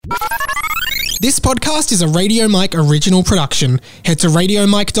This podcast is a Radio Mike original production. Head to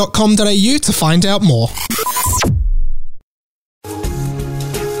radiomike.com.au to find out more.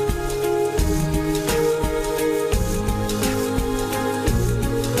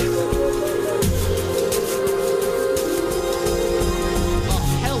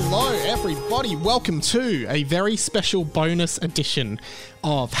 Welcome to a very special bonus edition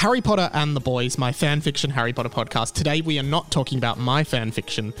of Harry Potter and the Boys, my fanfiction Harry Potter podcast. Today we are not talking about my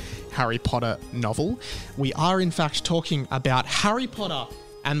fanfiction Harry Potter novel. We are in fact talking about Harry Potter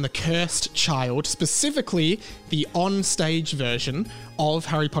and the Cursed Child, specifically the on-stage version of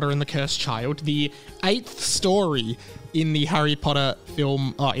Harry Potter and the Cursed Child, the 8th story in the Harry Potter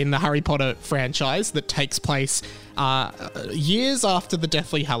in the Harry Potter franchise that takes place years after the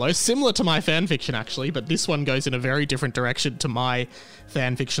Deathly Hallows, similar to my fanfiction actually, but this one goes in a very different direction to my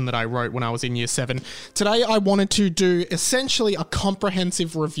fanfiction that I wrote when I was in year 7. Today I wanted to do essentially a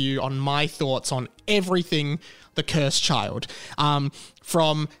comprehensive review on my thoughts on everything The Cursed Child,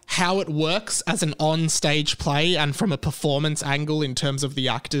 from how it works as an on-stage play and from a performance angle in terms of the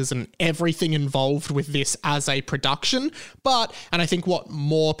actors and everything involved with this as a production. But, and I think what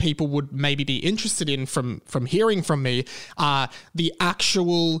more people would maybe be interested in from hearing from me, the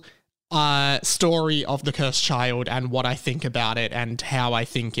actual story of The Cursed Child and what I think about it and how I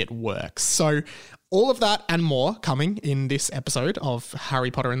think it works. So all of that and more coming in this episode of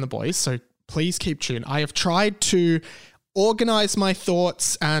Harry Potter and the Boys. So please keep tuned. I have tried to organize my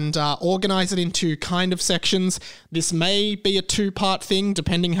thoughts and organize it into kind of sections. This may be a 2-part thing,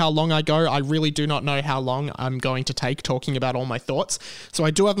 depending how long I go. I really do not know how long I'm going to take talking about all my thoughts. So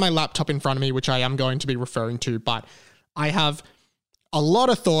I do have my laptop in front of me, which I am going to be referring to, but I have a lot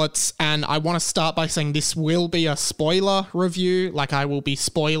of thoughts, and I want to start by saying this will be a spoiler review. Like, I will be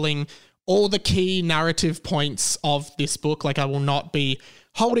spoiling all the key narrative points of this book. Like, I will not be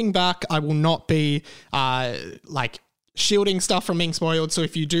holding back. I will not be shielding stuff from being spoiled. So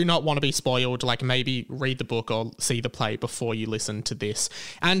if you do not want to be spoiled, like, maybe read the book or see the play before you listen to this.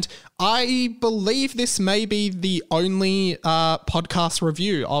 And I believe this may be the only podcast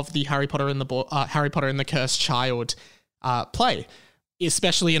review of the Harry Potter and the Cursed Child play,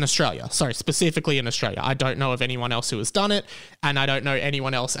 especially in Australia. Sorry, specifically in Australia. I don't know of anyone else who has done it, and I don't know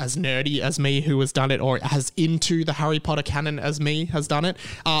anyone else as nerdy as me who has done it or as into the Harry Potter canon as me has done it.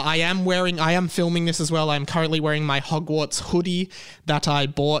 I am filming this as well. I'm currently wearing my Hogwarts hoodie that I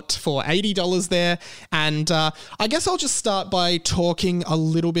bought for $80 there, and I guess I'll just start by talking a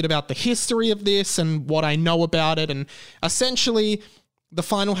little bit about the history of this and what I know about it, and essentially the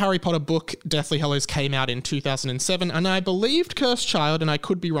final Harry Potter book, Deathly Hallows, came out in 2007, and I believed Cursed Child, and I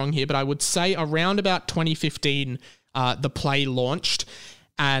could be wrong here, but I would say around about 2015, the play launched,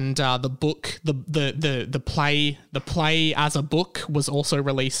 and the book, the play as a book was also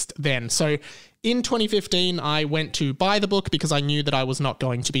released then. So in 2015, I went to buy the book because I knew that I was not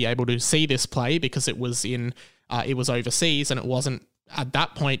going to be able to see this play because it was overseas and it wasn't at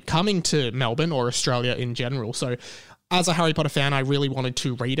that point coming to Melbourne or Australia in general. So as a Harry Potter fan, I really wanted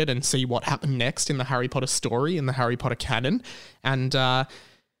to read it and see what happened next in the Harry Potter story, in the Harry Potter canon. And, I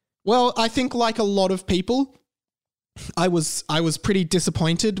think like a lot of people, I was pretty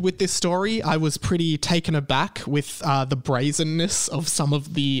disappointed with this story. I was pretty taken aback with the brazenness of some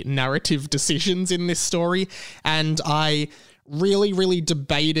of the narrative decisions in this story. And I really, really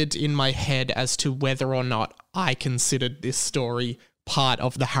debated in my head as to whether or not I considered this story part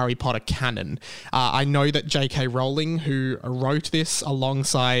of the Harry Potter canon. I know that J.K. Rowling, who wrote this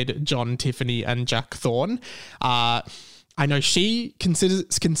alongside John Tiffany and Jack Thorne, I know she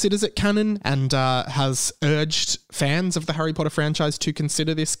considers it canon and has urged fans of the Harry Potter franchise to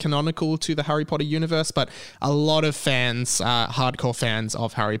consider this canonical to the Harry Potter universe, but a lot of fans, hardcore fans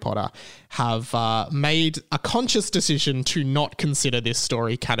of Harry Potter, have made a conscious decision to not consider this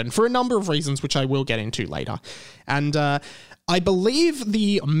story canon for a number of reasons, which I will get into later. And I believe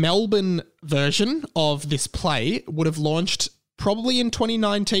the Melbourne version of this play would have launched probably in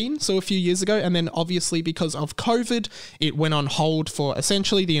 2019, so a few years ago, and then obviously because of COVID, it went on hold for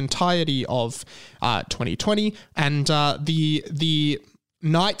essentially the entirety of 2020, and the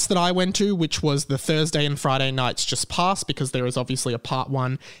nights that I went to, which was the Thursday and Friday nights, just passed because there is obviously a part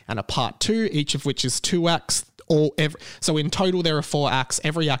 1 and a part 2, each of which is 2 acts. So in total, there are 4 acts.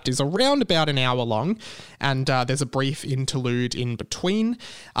 Every act is around about an hour long, and there's a brief interlude in between.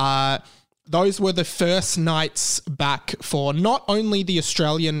 Those were the first nights back for not only the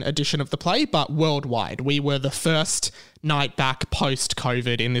Australian edition of the play, but worldwide. We were the first night back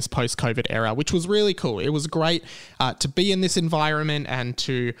post-COVID in this post-COVID era, which was really cool. It was great to be in this environment and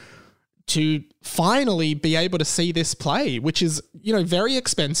to to finally be able to see this play, which is, you know, very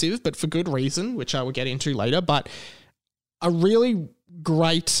expensive, but for good reason, which I will get into later, but a really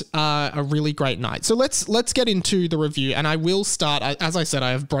great night. So let's get into the review, and I will start, as I said,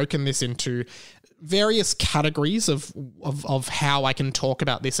 I have broken this into various categories of how I can talk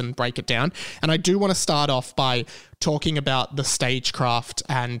about this and break it down. And I do want to start off by talking about the stagecraft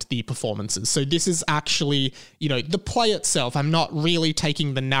and the performances. So this is actually, you know, the play itself. I'm not really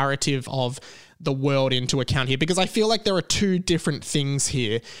taking the narrative of the world into account here, because I feel like there are two different things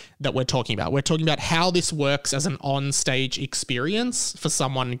here that we're talking about. We're talking about how this works as an on-stage experience for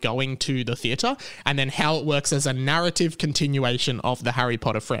someone going to the theatre, and then how it works as a narrative continuation of the Harry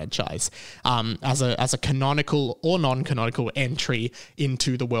Potter franchise, as a canonical or non-canonical entry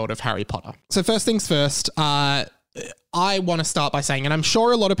into the world of Harry Potter. So first things first, I want to start by saying, and I'm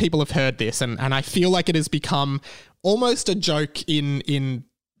sure a lot of people have heard this, and I feel like it has become almost a joke in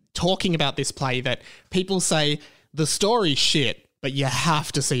talking about this play, that people say the story's shit, but you have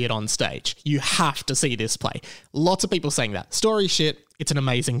to see it on stage. You have to see this play. Lots of people saying that. Story shit, it's an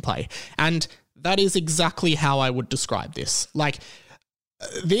amazing play. And that is exactly how I would describe this. Like,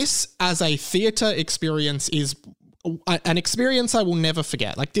 this as a theatre experience is an experience I will never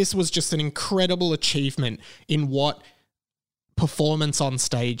forget. Like, this was just an incredible achievement in what performance on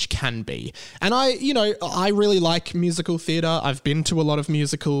stage can be. And I really like musical theatre. I've been to a lot of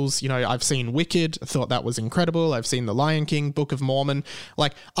musicals. You know, I've seen Wicked. I thought that was incredible. I've seen The Lion King, Book of Mormon.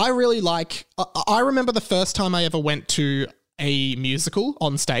 Like, I remember the first time I ever went to a musical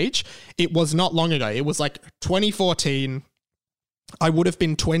on stage. It was not long ago. It was like 2014. I would have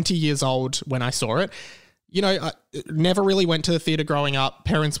been 20 years old when I saw it. You know, I never really went to the theatre growing up.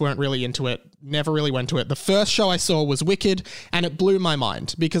 Parents weren't really into it. Never really went to it. The first show I saw was Wicked, and it blew my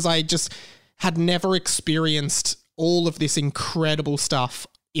mind because I just had never experienced all of this incredible stuff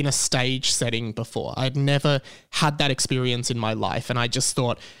in a stage setting before. I'd never had that experience in my life, and I just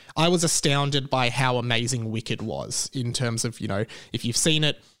thought, I was astounded by how amazing Wicked was in terms of, you know, if you've seen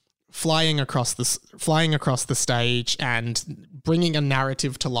it, flying across the stage and bringing a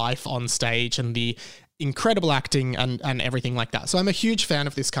narrative to life on stage, and the incredible acting and everything like that. So I'm a huge fan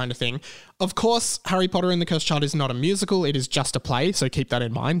of this kind of thing. Of course, Harry Potter and the Cursed Child is not a musical. It is just a play, so keep that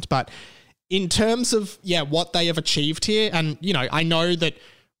in mind. But in terms of, what they have achieved here, and, you know, I know that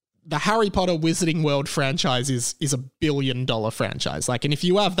the Harry Potter Wizarding World franchise is $1 billion franchise. Like, and if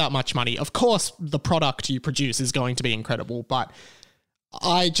you have that much money, of course, the product you produce is going to be incredible. But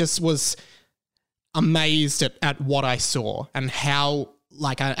I just was amazed at what I saw and how,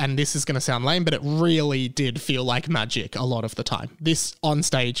 and this is going to sound lame, but it really did feel like magic a lot of the time. This on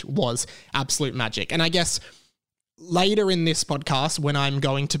stage was absolute magic. And I guess later in this podcast, when I'm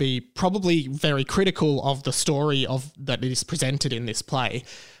going to be probably very critical of the story that is presented in this play,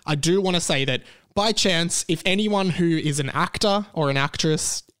 I do want to say that by chance, if anyone who is an actor or an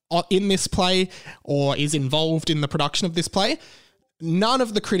actress in this play or is involved in the production of this play, none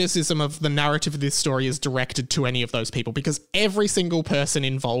of the criticism of the narrative of this story is directed to any of those people, because every single person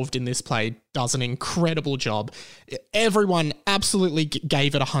involved in this play does an incredible job. Everyone absolutely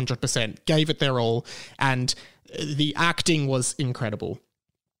gave it 100%, gave it their all, and the acting was incredible.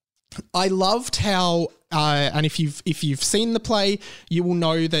 I loved how, and if you've seen the play, you will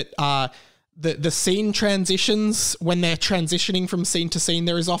know that the scene transitions, when they're transitioning from scene to scene,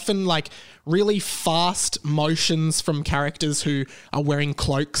 there is often like really fast motions from characters who are wearing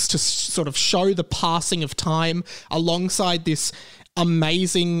cloaks to sort of show the passing of time, alongside this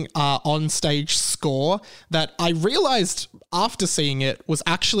amazing on-stage score that I realized after seeing it was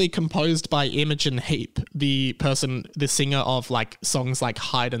actually composed by Imogen Heap, the singer of like songs like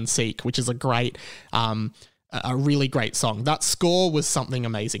Hide and Seek, which is a really great song. That score was something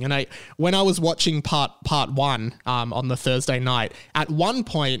amazing. And when I was watching part one on the Thursday night, at one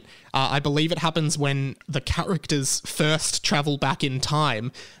point, I believe it happens when the characters first travel back in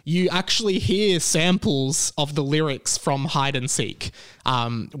time, you actually hear samples of the lyrics from Hide and Seek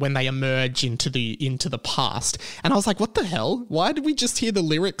when they emerge into the past. And I was like, what the hell? Why did we just hear the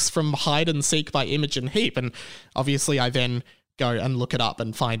lyrics from Hide and Seek by Imogen Heap? And obviously I then go and look it up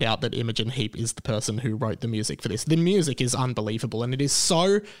and find out that Imogen Heap is the person who wrote the music for this. The music is unbelievable, and it is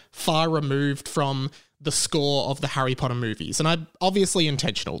so far removed from the score of the Harry Potter movies. And I'm obviously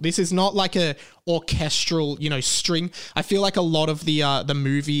intentional. This is not like a orchestral, string. I feel like a lot of the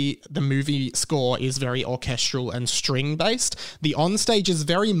movie score is very orchestral and string based. The onstage is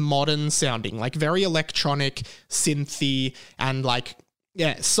very modern sounding, like very electronic, synthy, and like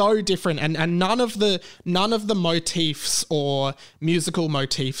Yeah, so different, and none of the motifs or musical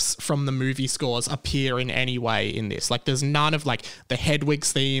motifs from the movie scores appear in any way in this. Like, there's none of like the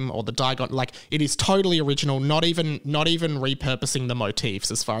Hedwig's theme or the Diagon. Like, it is totally original. Not even repurposing the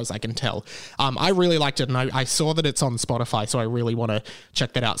motifs, as far as I can tell. I really liked it, and I saw that it's on Spotify, so I really want to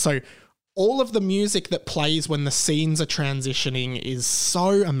check that out. So, all of the music that plays when the scenes are transitioning is so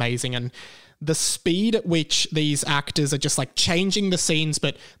amazing, and the speed at which these actors are just like changing the scenes,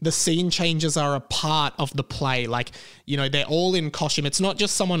 but the scene changes are a part of the play. Like, you know, they're all in costume. It's not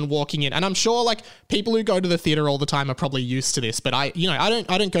just someone walking in. And I'm sure like people who go to the theater all the time are probably used to this, but I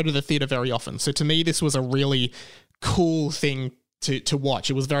don't go to the theater very often. So to me, this was a really cool thing to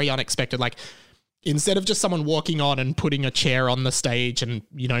watch. It was very unexpected. Like, instead of just someone walking on and putting a chair on the stage and,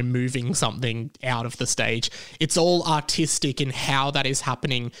 you know, moving something out of the stage, it's all artistic in how that is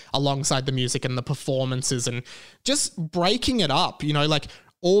happening alongside the music and the performances and just breaking it up, you know, like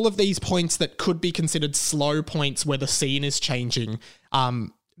all of these points that could be considered slow points where the scene is changing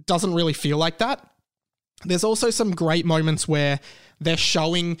doesn't really feel like that. There's also some great moments where they're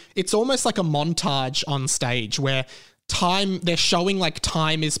showing, it's almost like a montage on stage where they're showing like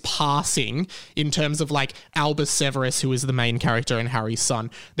time is passing in terms of like Albus Severus, who is the main character and Harry's son.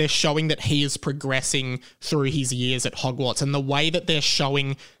 They're showing that he is progressing through his years at Hogwarts, and the way that they're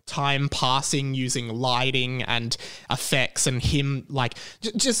showing time passing using lighting and effects and him like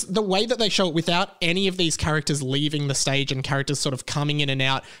just the way that they show it without any of these characters leaving the stage and characters sort of coming in and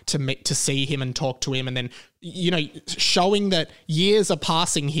out to see him and talk to him, and then, you know, showing that years are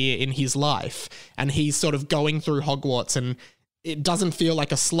passing here in his life and he's sort of going through Hogwarts, and it doesn't feel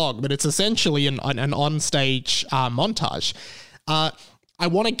like a slog, but it's essentially an on-stage montage. I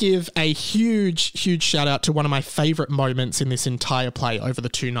want to give a huge shout out to one of my favorite moments in this entire play over the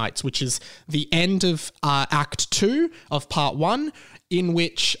 2 nights, which is the end of Act 2 of Part 1, in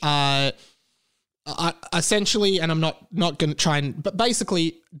which essentially, and I'm not going to try and, but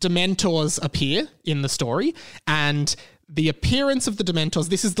basically Dementors appear in the story, and the appearance of the Dementors,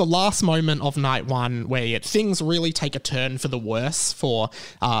 this is the last moment of night 1 where things really take a turn for the worse for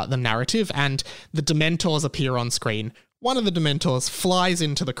the narrative, and the Dementors appear on screen. One of the Dementors flies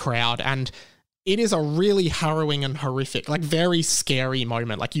into the crowd, and it is a really harrowing and horrific, like very scary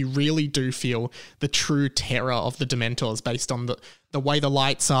moment. Like, you really do feel the true terror of the Dementors based on the way the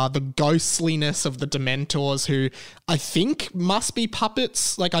lights are, the ghostliness of the Dementors, who I think must be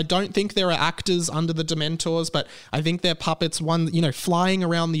puppets. Like, I don't think there are actors under the Dementors, but I think they're puppets, flying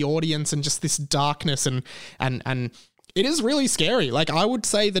around the audience, and just this darkness and it is really scary. Like, I would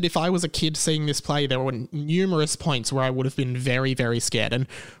say that if I was a kid seeing this play, there were numerous points where I would have been very, very scared. And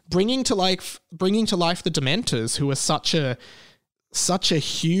bringing to life the Dementors, who are such a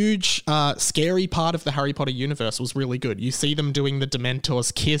huge, scary part of the Harry Potter universe, was really good. You see them doing the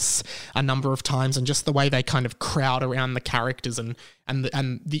Dementors kiss a number of times, and just the way they kind of crowd around the characters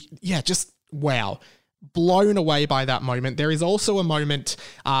just wow. Blown away by that moment. There is also a moment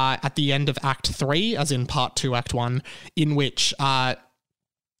at the end of Act 3, as in Part 2, Act 1, in which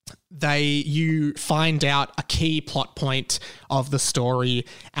you find out a key plot point of the story,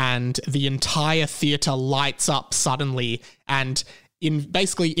 and the entire theatre lights up suddenly, and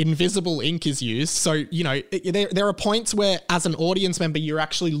basically invisible ink is used. So, you know, there are points where, as an audience member, you're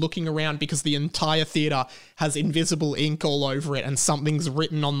actually looking around because the entire theatre has invisible ink all over it and something's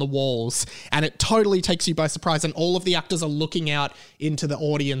written on the walls, and it totally takes you by surprise. And all of the actors are looking out into the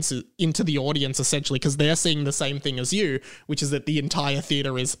audience essentially, because they're seeing the same thing as you, which is that the entire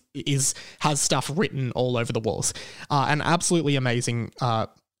theatre has stuff written all over the walls. An absolutely amazing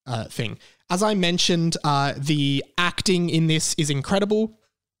thing. As I mentioned, the acting in this is incredible.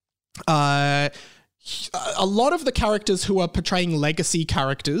 A lot of the characters who are portraying legacy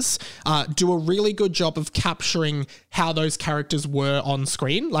characters do a really good job of capturing how those characters were on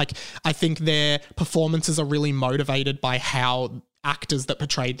screen. Like, I think their performances are really motivated by how actors that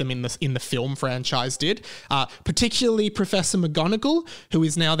portrayed them in the film franchise did, particularly Professor McGonagall, who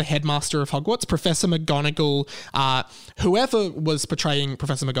is now the headmaster of Hogwarts. Professor McGonagall, whoever was portraying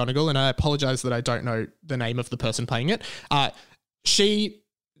Professor McGonagall, and I apologize that I don't know the name of the person playing it, she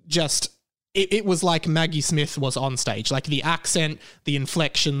just... It was like Maggie Smith was on stage. Like, the accent, the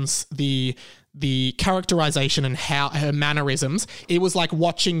inflections, the characterization, and how her mannerisms, it was like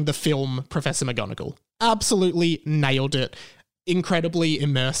watching the film Professor McGonagall. Absolutely nailed it. Incredibly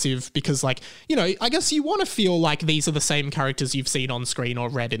immersive, because, like, you know, I guess you want to feel like these are the same characters you've seen on screen or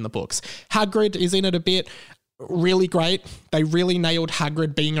read in the books. Hagrid is in it a bit. really great. They really nailed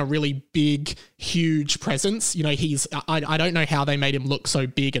Hagrid being a really big, huge presence. You know, I don't know how they made him look so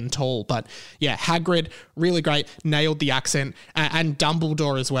big and tall, but yeah, Hagrid, really great, nailed the accent. And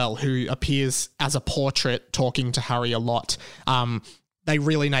Dumbledore as well, who appears as a portrait talking to Harry a lot. They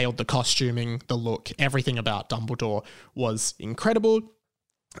really nailed the costuming, the look, everything about Dumbledore was incredible.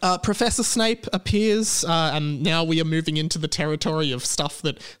 Professor Snape appears, and now we are moving into the territory of stuff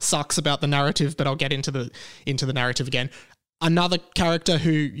that sucks about the narrative, but I'll get into the narrative again. Another character who,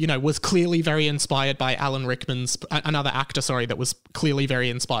 you know, was clearly very inspired by Alan Rickman's, another actor, sorry, that was clearly very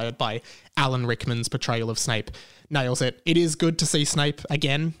inspired by Alan Rickman's portrayal of Snape, nails it. It is good to see Snape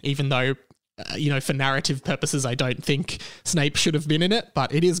again, even though, you know, for narrative purposes, I don't think Snape should have been in it,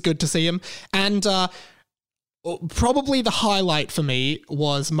 but it is good to see him. And, probably the highlight for me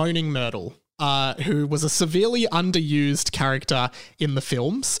was Moaning Myrtle, who was a severely underused character in the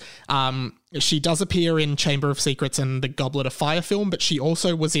films. She does appear in Chamber of Secrets and the Goblet of Fire film, but she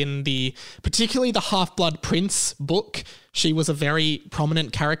also was in particularly the Half-Blood Prince book. She was a very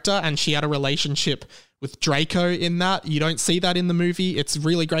prominent character, and she had a relationship with Draco in that. You don't see that in the movie. It's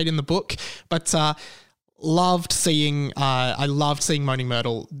really great in the book, but I loved seeing Moaning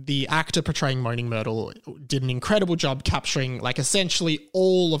Myrtle. The actor portraying Moaning Myrtle did an incredible job capturing like essentially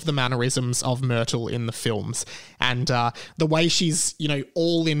all of the mannerisms of Myrtle in the films. And the way she's, you know,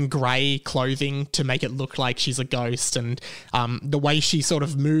 all in grey clothing to make it look like she's a ghost, and the way she sort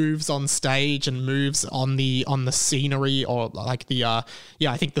of moves on stage and moves on the scenery, or like I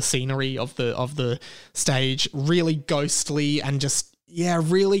think the scenery of the stage, really ghostly and just, yeah,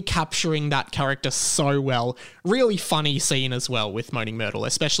 really capturing that character so well. Really funny scene as well with Moaning Myrtle,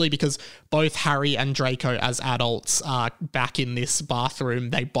 especially because both Harry and Draco as adults are back in this bathroom.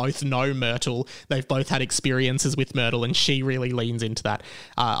 They both know Myrtle. They've both had experiences with Myrtle, and she really leans into that.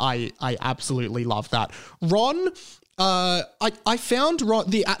 I absolutely love that. Ron, I found Ron,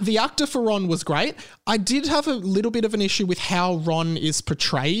 the actor for Ron was great. I did have a little bit of an issue with how Ron is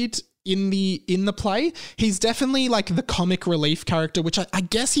portrayed in the play. He's definitely like the comic relief character, which I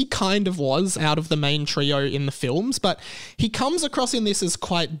guess he kind of was out of the main trio in the films, but he comes across in this as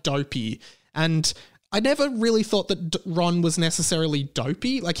quite dopey, and I never really thought that Ron was necessarily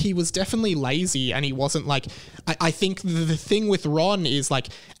dopey. Like, he was definitely lazy, and he wasn't like, I think the thing with Ron is like,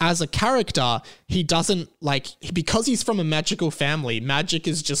 as a character, he doesn't like, because he's from a magical family, magic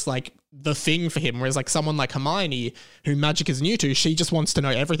is just like the thing for him, whereas like someone like Hermione, who magic is new to, she just wants to know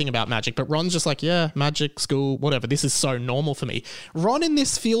everything about magic, but Ron's just like, yeah, magic, school, whatever, this is so normal for me. Ron in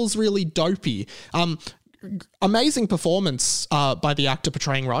this feels really dopey. Amazing performance by the actor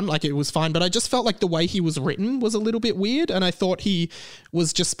portraying Ron, like it was fine, but I just felt like the way he was written was a little bit weird, and I thought he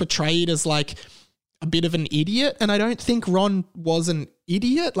was just portrayed as like a bit of an idiot, and I don't think Ron was an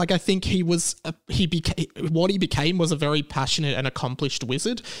idiot. Like, I think what he became was a very passionate and accomplished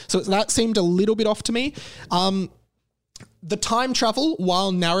wizard. So that seemed a little bit off to me. The time travel,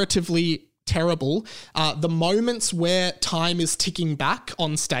 while narratively terrible, the moments where time is ticking back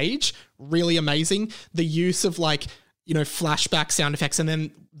on stage, really amazing. The use of like, you know, flashback sound effects, and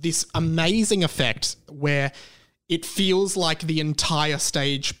then this amazing effect where it feels like the entire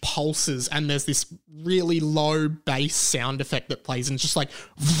stage pulses, and there's this really low bass sound effect that plays, and it's just like,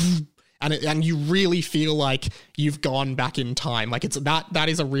 and you really feel like you've gone back in time. Like, it's that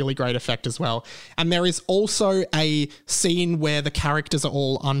is a really great effect as well. And there is also a scene where the characters are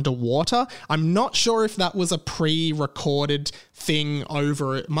all underwater. I'm not sure if that was a pre-recorded thing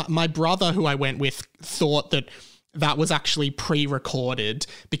over. My brother, who I went with, thought that was actually pre-recorded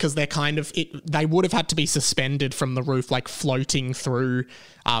because they're kind of, they would have had to be suspended from the roof, like floating through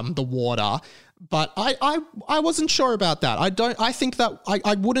the water. But I wasn't sure about that.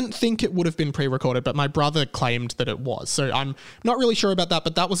 I wouldn't think it would have been pre-recorded, but my brother claimed that it was. So I'm not really sure about that,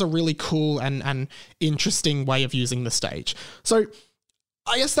 but that was a really cool and interesting way of using the stage. So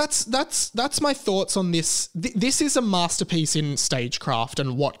I guess that's my thoughts on this. This is a masterpiece in stagecraft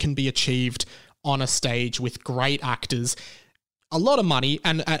and what can be achieved on a stage with great actors, a lot of money,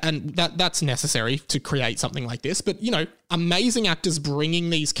 and that's necessary to create something like this. But, you know, amazing actors bringing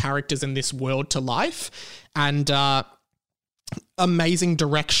these characters in this world to life, and amazing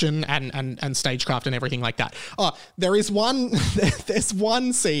direction and stagecraft and everything like that. There's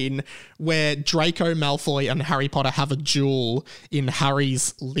one scene where Draco Malfoy and Harry Potter have a duel in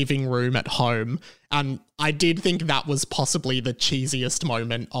Harry's living room at home, and I did think that was possibly the cheesiest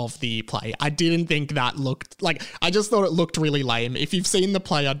moment of the play. I didn't think that looked like, I just thought it looked really lame. If you've seen the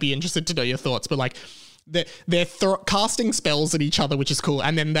play, I'd be interested to know your thoughts, but like, they're casting spells at each other, which is cool,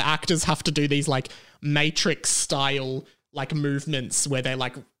 and then the actors have to do these like Matrix style like movements where they're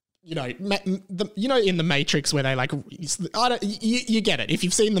like in the Matrix where they like, you get it. If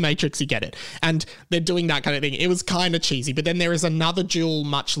you've seen the Matrix, you get it. And they're doing that kind of thing. It was kind of cheesy, but then there is another duel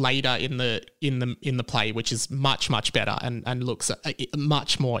much later in the play, which is much, much better and looks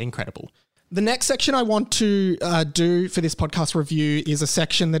much more incredible. The next section I want to do for this podcast review is a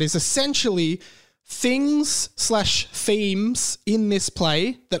section that is essentially things/themes in this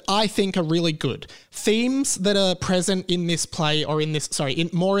play that I think are really good. Themes that are present in this play or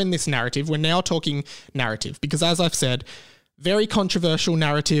more in this narrative. We're now talking narrative because, as I've said, very controversial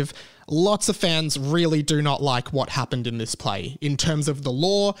narrative. Lots of fans really do not like what happened in this play in terms of the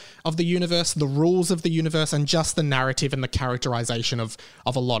lore of the universe, the rules of the universe, and just the narrative and the characterization of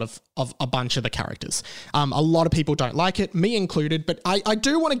a bunch of the characters. A lot of people don't like it, me included, but I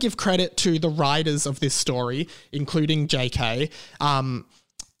do want to give credit to the writers of this story, including JK,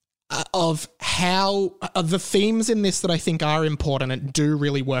 of how the themes in this that I think are important and do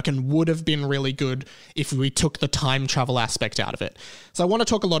really work and would have been really good if we took the time travel aspect out of it. So I want to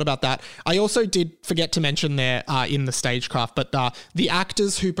talk a lot about that. I also did forget to mention there in the stagecraft, but the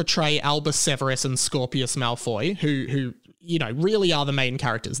actors who portray Albus Severus and Scorpius Malfoy, who really are the main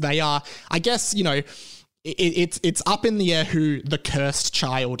characters. They are, I guess, it's up in the air who the cursed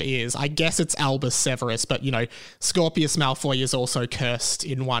child is. I guess it's Albus Severus, but, Scorpius Malfoy is also cursed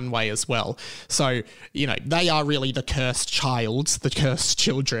in one way as well. So, they are really the cursed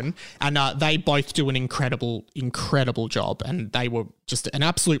children, and they both do an incredible, incredible job, and they were just an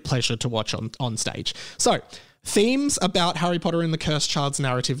absolute pleasure to watch on stage. So, themes about Harry Potter and the Cursed Child's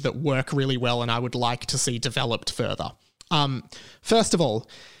narrative that work really well and I would like to see developed further. First of all,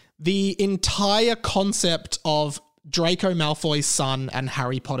 the entire concept of Draco Malfoy's son and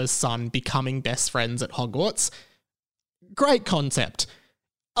Harry Potter's son becoming best friends at Hogwarts, great concept.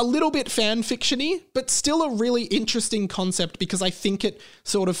 A little bit fan-fiction-y, but still a really interesting concept because I think it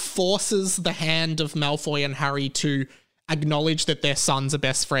sort of forces the hand of Malfoy and Harry to acknowledge that their sons are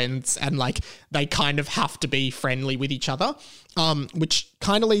best friends and they kind of have to be friendly with each other, which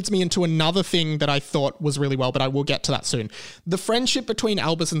kind of leads me into another thing that I thought was really well, but I will get to that soon. The friendship between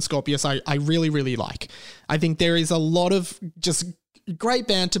Albus and Scorpius I really, really like. I think there is a lot of just great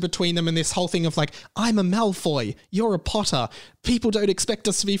banter between them and this whole thing of I'm a Malfoy, you're a Potter, people don't expect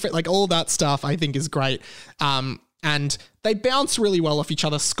us to be friends, all that stuff I think is great. And they bounce really well off each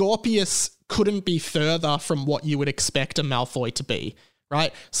other. Scorpius couldn't be further from what you would expect a Malfoy to be,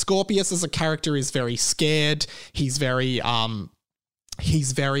 right? Scorpius as a character is very scared. He's very,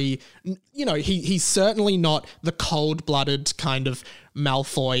 he's certainly not the cold-blooded kind of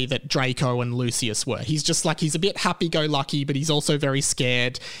Malfoy that Draco and Lucius were. He's just he's a bit happy-go-lucky, but he's also very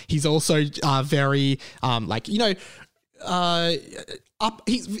scared. He's also very,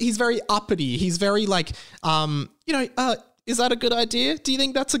 he's very uppity. He's very is that a good idea? Do you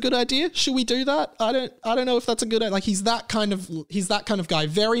think that's a good idea? Should we do that? I don't know if that's a good idea. He's that kind of guy.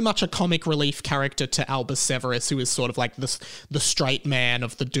 Very much a comic relief character to Albus Severus, who is sort of the straight man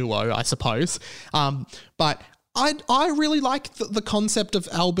of the duo, I suppose. But I really like the concept of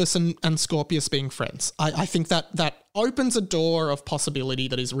Albus and Scorpius being friends. I think that opens a door of possibility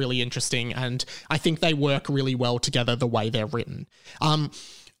that is really interesting, and I think they work really well together the way they're written.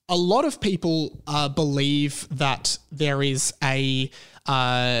 A lot of people believe that there is a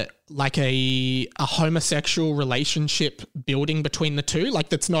homosexual relationship building between the two,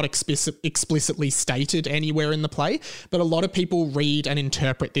 that's not explicitly stated anywhere in the play, but a lot of people read and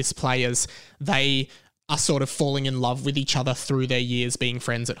interpret this play as they are sort of falling in love with each other through their years being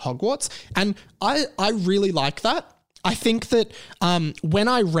friends at Hogwarts. And I really like that. I think that when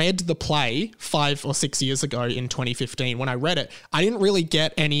I read the play 5 or 6 years ago in 2015, when I read it, I didn't really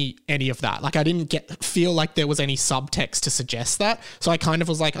get any of that. I didn't feel like there was any subtext to suggest that. So I kind of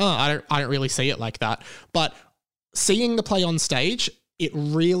was like, I don't really see it like that. But seeing the play on stage, it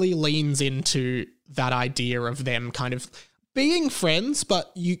really leans into that idea of them kind of being friends,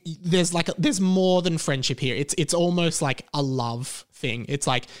 but there's more than friendship here. It's almost like a love thing. It's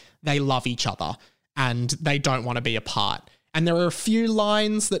they love each other and they don't want to be apart. And there are a few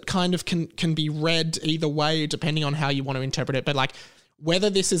lines that kind of can be read either way, depending on how you want to interpret it. But whether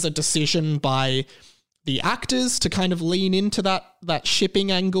this is a decision by the actors to kind of lean into that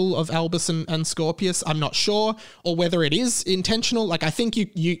shipping angle of Albus and Scorpius, I'm not sure, or whether it is intentional. I think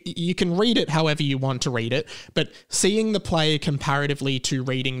you can read it however you want to read it, but seeing the play comparatively to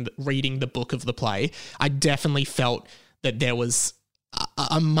reading the book of the play, I definitely felt that there was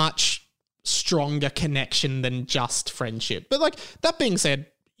a much stronger connection than just friendship. But that being said,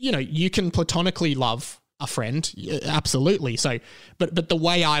 you can platonically love a friend, absolutely. So, but the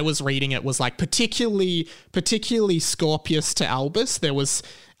way I was reading it was like particularly Scorpius to Albus, there was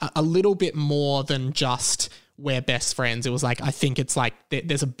a little bit more than just we're best friends. It was like, I think it's like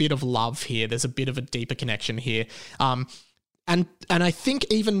there's a bit of love here. There's a bit of a deeper connection here. And I think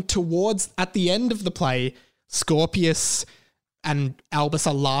even towards at the end of the play, Scorpius and Albus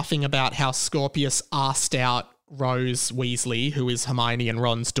are laughing about how Scorpius asked out Rose Weasley, who is Hermione and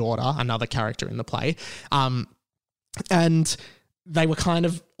Ron's daughter, another character in the play. And they were kind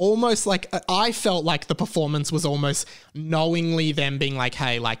of almost like, I felt like the performance was almost knowingly them being like,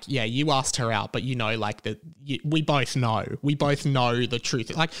 hey, like, yeah, you asked her out, but you know, like we both know the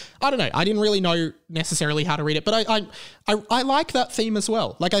truth. Like, I don't know. I didn't really know necessarily how to read it, but I like that theme as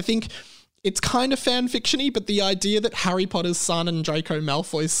well. Like, I think it's kind of fan fiction-y, but the idea that Harry Potter's son and Draco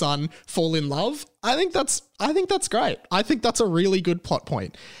Malfoy's son fall in love, I think that's great. I think that's a really good plot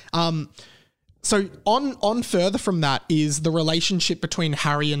point. So on further from that is the relationship between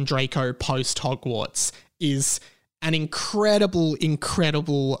Harry and Draco post Hogwarts is an incredible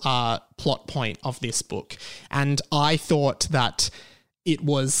plot point of this book. And I thought that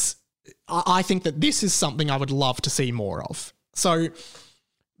I think that this is something I would love to see more of. So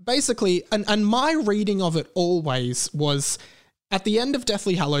basically, and my reading of it always was at the end of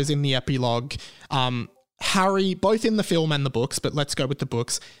Deathly Hallows in the epilogue, Harry, both in the film and the books, but let's go with the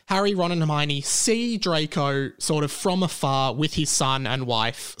books, Harry, Ron and Hermione see Draco sort of from afar with his son and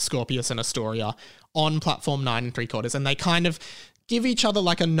wife, Scorpius and Astoria, on platform 9 3/4, and they kind of give each other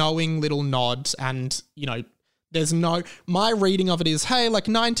like a knowing little nod, and, you know, my reading of it is, hey, like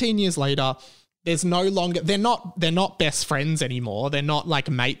 19 years later, there's no longer, they're not best friends anymore. They're not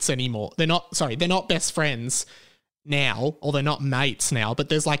like mates anymore. They're not best friends now, or they're not mates now, but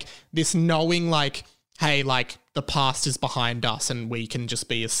there's like this knowing like, hey, like the past is behind us and we can just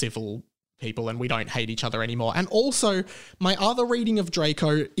be a civil people and we don't hate each other anymore. And also my other reading of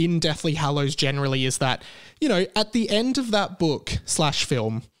Draco in Deathly Hallows generally is that, you know, at the end of that book /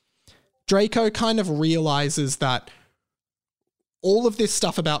 film, Draco kind of realizes that all of this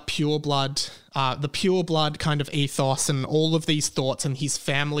stuff about pure blood, the pure blood kind of ethos and all of these thoughts and his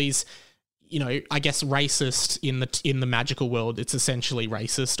family's, you know, I guess racist in the magical world. It's essentially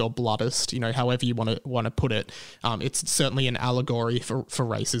racist or bloodist, you know, however you want to put it. It's certainly an allegory for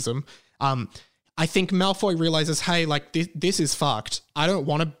racism. I think Malfoy realizes, hey, like this is fucked. I don't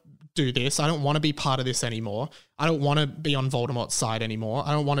want to do this. I don't want to be part of this anymore. I don't want to be on Voldemort's side anymore.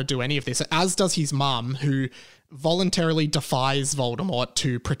 I don't want to do any of this. As does his mum, who voluntarily defies Voldemort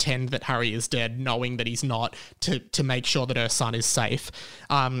to pretend that Harry is dead, knowing that he's not, to make sure that her son is safe.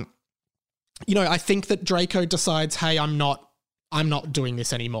 You know, I think that Draco decides, hey, I'm not doing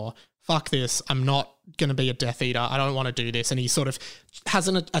this anymore. Fuck this. I'm not going to be a Death Eater. I don't want to do this. And he sort of has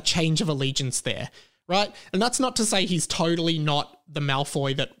a change of allegiance there, right? And that's not to say he's totally not the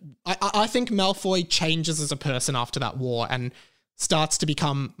Malfoy that... I think Malfoy changes as a person after that war and starts to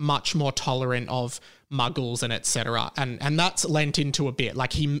become much more tolerant of muggles and etc. And that's lent into a bit.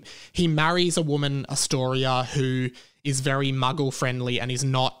 Like he marries a woman, Astoria, who is very muggle friendly and is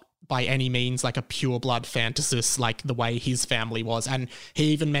not by any means like a pureblood fantasist like the way his family was. And he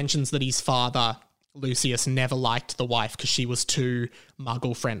even mentions that his father, Lucius, never liked the wife because she was too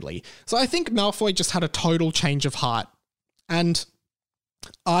muggle friendly. So I think Malfoy just had a total change of heart. And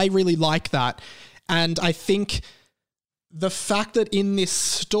I really like that. And I think the fact that in this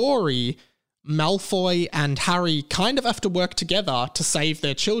story, Malfoy and Harry kind of have to work together to save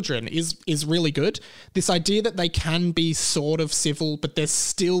their children is really good. This idea that they can be sort of civil, but there's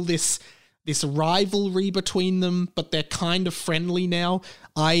still this rivalry between them, but they're kind of friendly now.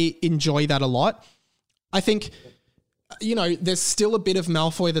 I enjoy that a lot. I think, you know, there's still a bit of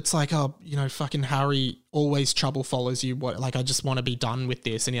Malfoy that's like, oh, you know, fucking Harry, always trouble follows you. What, like, I just want to be done with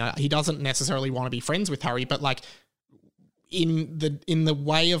this. And he doesn't necessarily want to be friends with Harry, but like, in the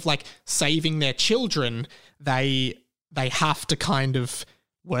way of like saving their children, they have to kind of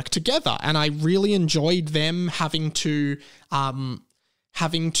work together. And I really enjoyed them having to do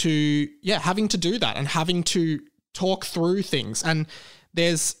that and having to talk through things. And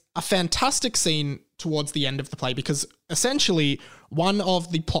there's a fantastic scene towards the end of the play because essentially one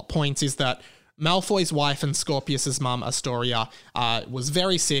of the plot points is that Malfoy's wife and Scorpius's mum, Astoria, was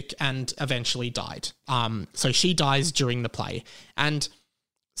very sick and eventually died. So she dies during the play. And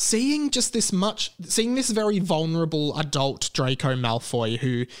seeing this very vulnerable adult Draco Malfoy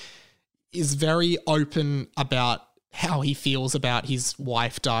who is very open about how he feels about his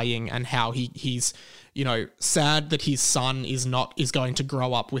wife dying and how he's, you know, sad that his son is going to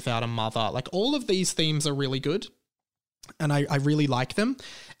grow up without a mother. Like all of these themes are really good and I really like them.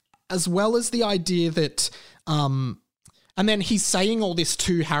 as well as the idea that, and then he's saying all this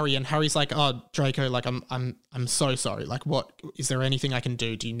to Harry, and Harry's like, "Oh, Draco, like I'm so sorry. Like, what is there anything I can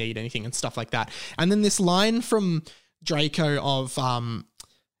do? Do you need anything?" and stuff like that. And then this line from Draco of,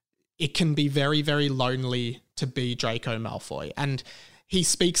 "It can be very, very lonely to be Draco Malfoy," and he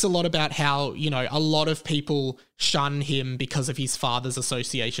speaks a lot about how, you know, a lot of people shun him because of his father's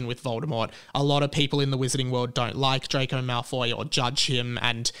association with Voldemort. A lot of people in the wizarding world don't like Draco Malfoy or judge him.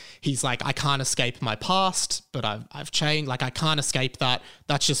 And he's like, I can't escape my past, but I've changed. Like, I can't escape that.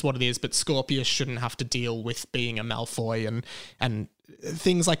 That's just what it is. But Scorpius shouldn't have to deal with being a Malfoy and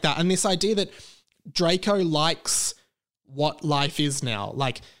things like that. And this idea that Draco likes what life is now.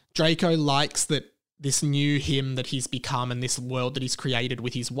 Like, Draco likes that this new him that he's become and this world that he's created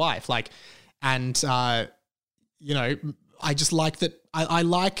with his wife. Like, and, you know, I just like that. I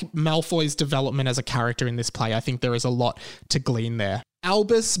like Malfoy's development as a character in this play. I think there is a lot to glean there.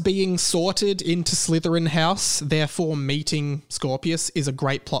 Albus being sorted into Slytherin House, therefore meeting Scorpius, is a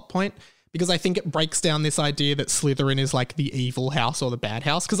great plot point because I think it breaks down this idea that Slytherin is like the evil house or the bad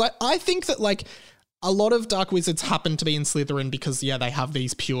house. Because I think that like a lot of Dark Wizards happen to be in Slytherin because, yeah, they have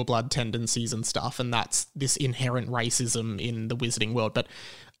these pure blood tendencies and stuff, and that's this inherent racism in the wizarding world. But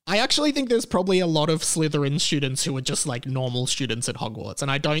I actually think there's probably a lot of Slytherin students who are just like normal students at Hogwarts,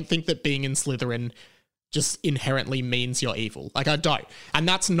 and I don't think that being in Slytherin just inherently means you're evil. Like, I don't. And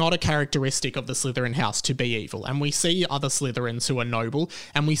that's not a characteristic of the Slytherin house to be evil. And we see other Slytherins who are noble,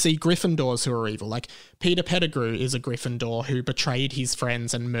 and we see Gryffindors who are evil. Like, Peter Pettigrew is a Gryffindor who betrayed his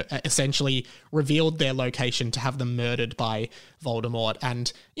friends and essentially revealed their location to have them murdered by Voldemort.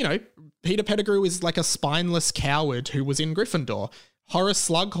 And, you know, Peter Pettigrew is like a spineless coward who was in Gryffindor. Horace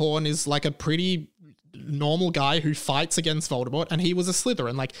Slughorn is like a pretty normal guy who fights against Voldemort, and he was a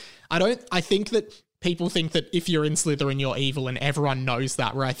Slytherin. Like, I think that people think that if you're in Slytherin, you're evil, and everyone knows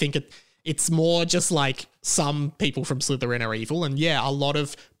that, where I think it's more just like some people from Slytherin are evil. And yeah, a lot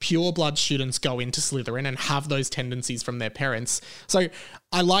of pure blood students go into Slytherin and have those tendencies from their parents. So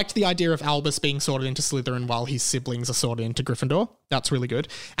I liked the idea of Albus being sorted into Slytherin while his siblings are sorted into Gryffindor. That's really good.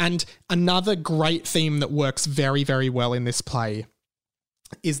 And another great theme that works very, very well in this play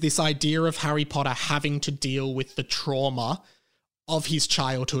is this idea of Harry Potter having to deal with the trauma of his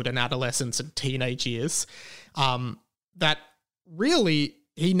childhood and adolescence and teenage years, that really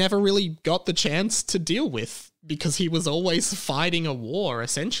he never really got the chance to deal with because he was always fighting a war,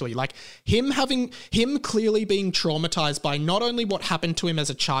 essentially. Like, him clearly being traumatized by not only what happened to him as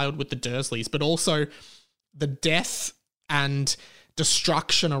a child with the Dursleys, but also the death and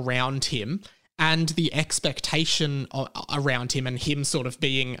destruction around him and the expectation around him, and him sort of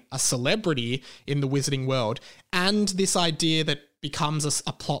being a celebrity in the wizarding world, and this idea that becomes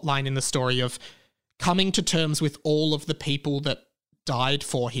a plot line in the story of coming to terms with all of the people that died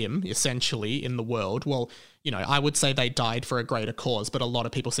for him, essentially, in the world. Well, you know, I would say they died for a greater cause, but a lot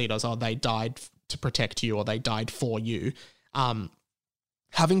of people see it as, oh, they died to protect you or they died for you.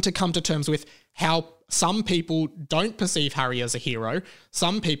 Having to come to terms with how some people don't perceive Harry as a hero.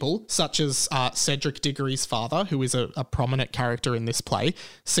 Some people, such as Cedric Diggory's father, who is a prominent character in this play,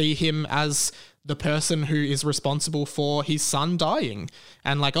 see him as the person who is responsible for his son dying.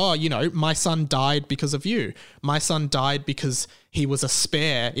 And like, oh, you know, my son died because of you. My son died because he was a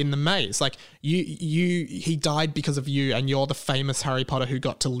spare in the maze. Like, he died because of you, and you're the famous Harry Potter who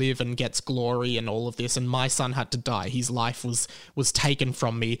got to live and gets glory and all of this, and my son had to die. His life was taken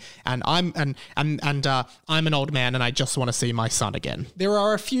from me, and I'm an old man and I just want to see my son again. There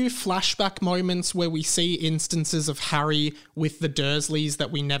are a few flashback moments where we see instances of Harry with the Dursleys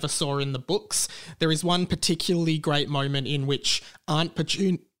that we never saw in the books. There is one particularly great moment in which Aunt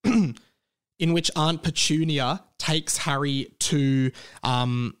Petunia takes Harry to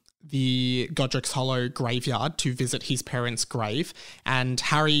the Godric's Hollow graveyard to visit his parents' grave. And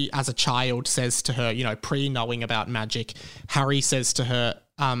Harry, as a child, says to her, you know, pre-knowing about magic, Harry says to her,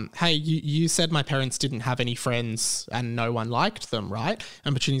 hey, you said my parents didn't have any friends and no one liked them, right?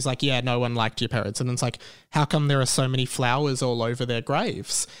 And Petunia's like, yeah, no one liked your parents. And then it's like, how come there are so many flowers all over their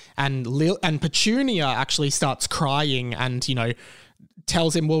graves? And Petunia actually starts crying and, you know,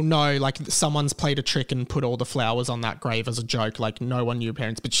 tells him, well, no, like someone's played a trick and put all the flowers on that grave as a joke. Like, no one knew your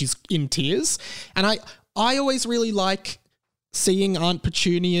parents, but she's in tears. And I always really like seeing Aunt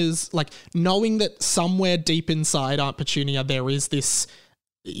Petunia's, like, knowing that somewhere deep inside Aunt Petunia there is this,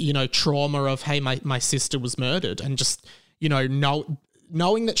 you know, trauma of, hey, my sister was murdered, and just, you know,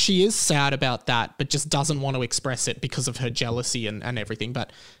 knowing that she is sad about that, but just doesn't want to express it because of her jealousy and everything.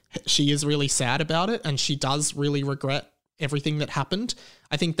 But she is really sad about it, and she does really regret everything that happened.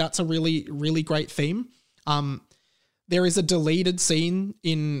 I think that's a really, really great theme. there is a deleted scene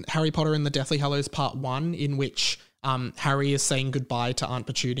in Harry Potter and the Deathly Hallows Part 1 in which Harry is saying goodbye to Aunt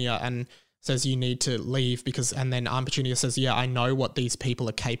Petunia and says you need to leave and then Aunt Petunia says, yeah, I know what these people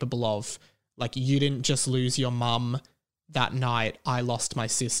are capable of. Like, you didn't just lose your mum that night, I lost my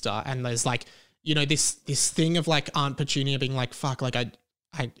sister. And there's like, you know, this thing of like Aunt Petunia being like, fuck, like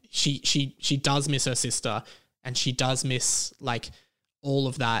she does miss her sister and she does miss like all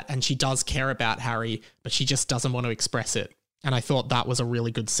of that, and she does care about Harry, but she just doesn't want to express it. And I thought that was a really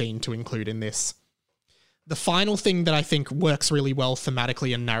good scene to include in this. The final thing that I think works really well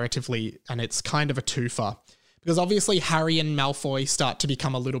thematically and narratively, and it's kind of a twofer, because obviously Harry and Malfoy start to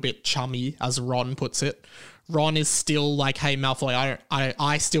become a little bit chummy, as Ron puts it. Ron is still like, hey, Malfoy,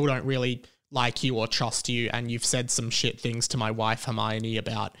 I still don't really like you or trust you, and you've said some shit things to my wife Hermione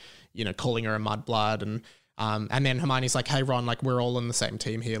about, you know, calling her a mudblood, and then Hermione's like, hey, Ron, like, we're all on the same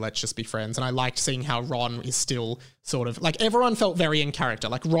team here. Let's just be friends. And I liked seeing how Ron is still sort of, like, everyone felt very in character.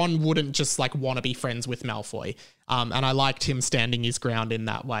 Like, Ron wouldn't just, like, want to be friends with Malfoy. And I liked him standing his ground in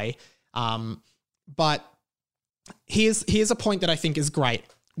that way. But here's a point that I think is great,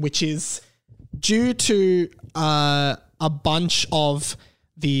 which is due to a bunch of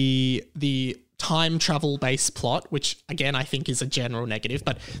the time travel based plot, which again I think is a general negative,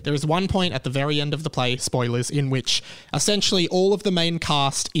 but there is one point at the very end of the play, spoilers, in which essentially all of the main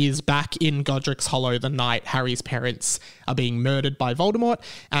cast is back in Godric's Hollow the night Harry's parents are being murdered by Voldemort,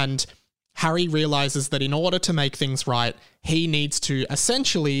 and Harry realizes that in order to make things right, he needs to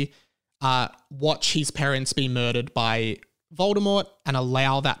essentially watch his parents be murdered by Voldemort and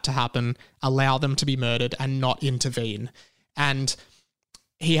allow that to happen, allow them to be murdered and not intervene. And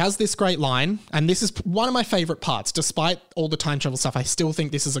he has this great line, and this is one of my favorite parts. Despite all the time travel stuff, I still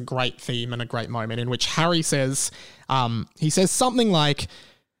think this is a great theme and a great moment in which Harry says, he says something like,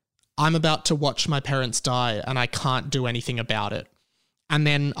 I'm about to watch my parents die and I can't do anything about it. And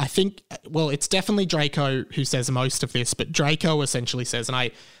then I think, well, it's definitely Draco who says most of this, but Draco essentially says, and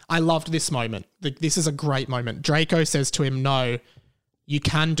I loved this moment. This is a great moment. Draco says to him, no, you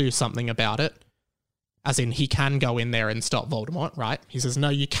can do something about it. As in, he can go in there and stop Voldemort, right? He says, no,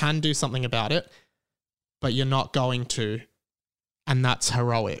 you can do something about it, but you're not going to. And that's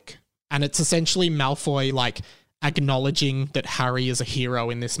heroic. And it's essentially Malfoy, like, acknowledging that Harry is a hero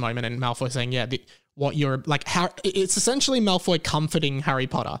in this moment, and Malfoy saying, yeah, what you're, like, it's essentially Malfoy comforting Harry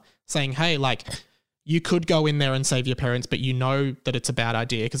Potter, saying, hey, like, you could go in there and save your parents, but you know that it's a bad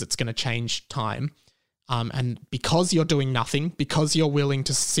idea because it's going to change time. And because you're doing nothing, because you're willing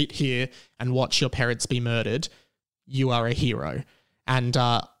to sit here and watch your parents be murdered, you are a hero. And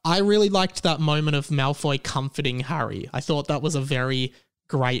I really liked that moment of Malfoy comforting Harry. I thought that was a very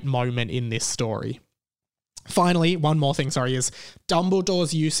great moment in this story. Finally, one more thing, is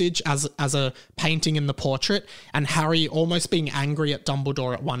Dumbledore's usage as a painting in the portrait, and Harry almost being angry at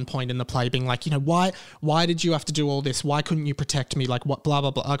Dumbledore at one point in the play, being like, you know, why did you have to do all this? Why couldn't you protect me? Like, what, blah,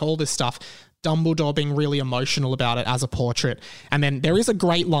 blah, blah, like all this stuff. Dumbledore being really emotional about it as a portrait. And then there is a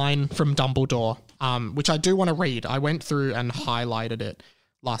great line from Dumbledore, which I do want to read. I went through and highlighted it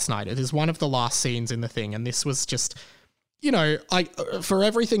last night. It is one of the last scenes in the thing, and this was just, you know, for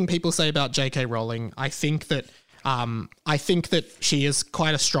everything people say about J.K. Rowling, I think that she is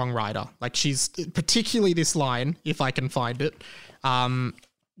quite a strong writer. Like, she's particularly this line, if I can find it,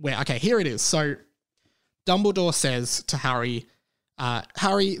 okay, here it is. So Dumbledore says to Harry,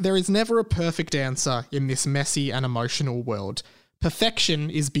 Harry, there is never a perfect answer in this messy and emotional world.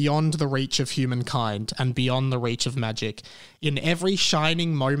 Perfection is beyond the reach of humankind and beyond the reach of magic. In every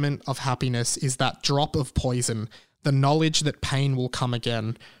shining moment of happiness is that drop of poison, the knowledge that pain will come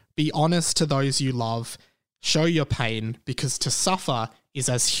again. Be honest to those you love. Show your pain, because to suffer is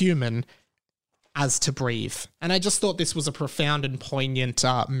as human as to breathe. And I just thought this was a profound and poignant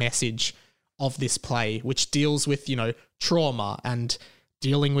message of this play, which deals with, you know, trauma and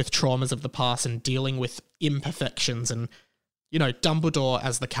dealing with traumas of the past and dealing with imperfections, and, you know, Dumbledore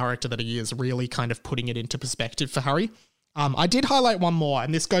as the character that he is really kind of putting it into perspective for Harry. I did highlight one more,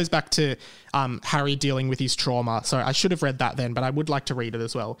 and this goes back to Harry dealing with his trauma. So I should have read that then, but I would like to read it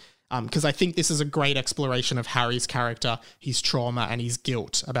as well, because I think this is a great exploration of Harry's character, his trauma, and his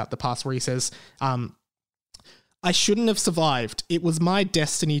guilt about the past, where he says, I shouldn't have survived. It was my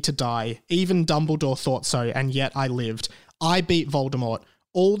destiny to die. Even Dumbledore thought so, and yet I lived. I beat Voldemort.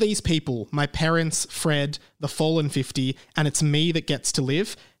 All these people, my parents, Fred, the Fallen 50, and it's me that gets to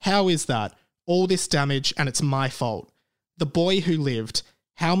live? How is that? All this damage, and it's my fault. The boy who lived.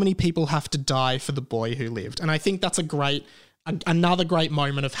 How many people have to die for the boy who lived? And I think that's another great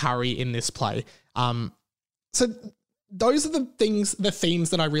moment of Harry in this play. So those are the themes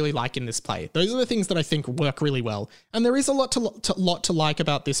that I really like in this play. Those are the things that I think work really well. And there is a lot to like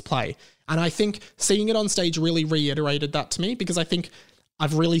about this play. And I think seeing it on stage really reiterated that to me, because I think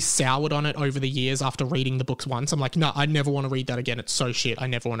I've really soured on it over the years after reading the books once. I'm like, no, I never want to read that again. It's so shit. I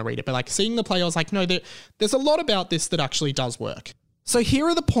never want to read it. But like seeing the play, I was like, no, there's a lot about this that actually does work. So here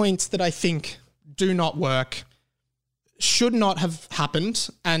are the points that I think do not work, should not have happened,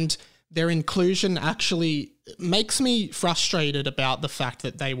 and their inclusion actually makes me frustrated about the fact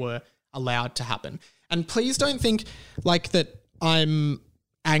that they were allowed to happen. And please don't think like that I'm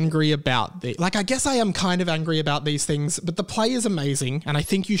angry about I guess I am kind of angry about these things, but the play is amazing and I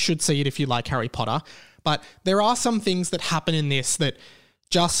think you should see it if you like Harry Potter. But there are some things that happen in this that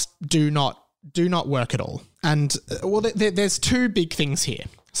just do not work at all. And well, there's two big things here.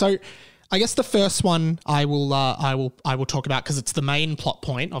 So I guess the first one I will talk about because it's the main plot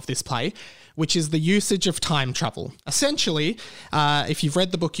point of this play, which is the usage of time travel. Essentially, if you've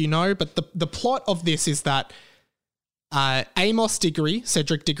read the book, you know, but the plot of this is that Amos Diggory,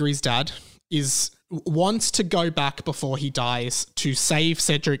 Cedric Diggory's dad, wants to go back before he dies to save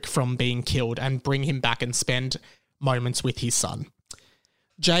Cedric from being killed and bring him back and spend moments with his son.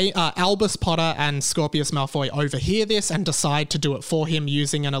 Albus Potter and Scorpius Malfoy overhear this and decide to do it for him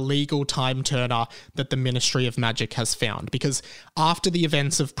using an illegal time turner that the Ministry of Magic has found. Because after the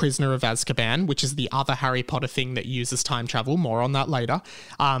events of Prisoner of Azkaban, which is the other Harry Potter thing that uses time travel, more on that later,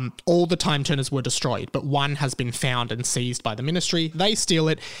 all the time turners were destroyed, but one has been found and seized by the Ministry. They steal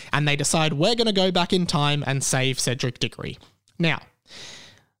it and they decide we're going to go back in time and save Cedric Diggory. Now,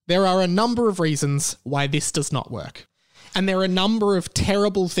 there are a number of reasons why this does not work. And there are a number of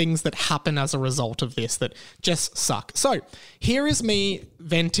terrible things that happen as a result of this that just suck. So here is me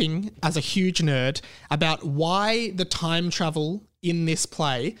venting as a huge nerd about why the time travel in this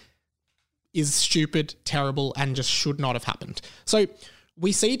play is stupid, terrible, and just should not have happened. So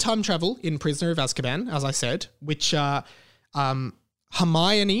we see time travel in Prisoner of Azkaban, as I said, which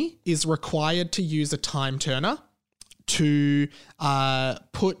Hermione is required to use a time turner to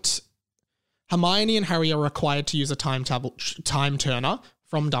Hermione and Harry are required to use a time turner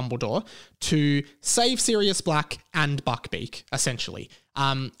from Dumbledore to save Sirius Black and Buckbeak, essentially.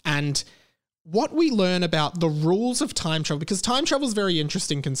 And what we learn about the rules of time travel, because time travel is very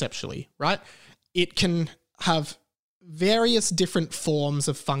interesting conceptually, right? It can have various different forms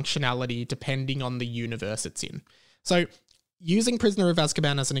of functionality depending on the universe it's in. So using Prisoner of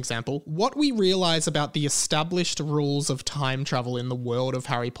Azkaban as an example, what we realize about the established rules of time travel in the world of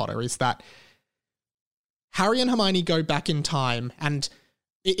Harry Potter is that Harry and Hermione go back in time, and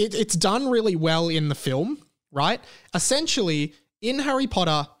it's done really well in the film, right? Essentially, in Harry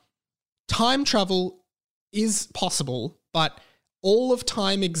Potter, time travel is possible, but all of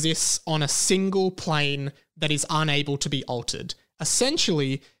time exists on a single plane that is unable to be altered.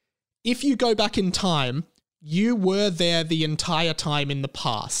 Essentially, if you go back in time, you were there the entire time in the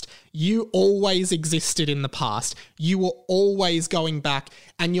past. You always existed in the past. You were always going back,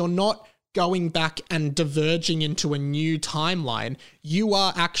 and you're not going back and diverging into a new timeline. You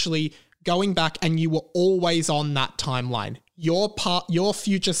are actually going back and you were always on that timeline. Your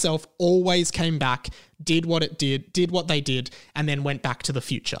future self always came back, did what they did, and then went back to the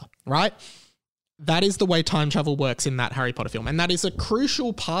future, right? That is the way time travel works in that Harry Potter film. And that is a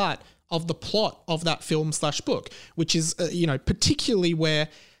crucial part of the plot of that film/book, which is, particularly where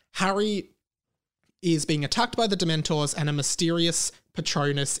Harry is being attacked by the Dementors and a mysterious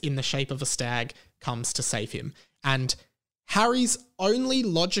Patronus in the shape of a stag comes to save him. And Harry's only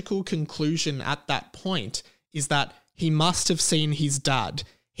logical conclusion at that point is that he must have seen his dad.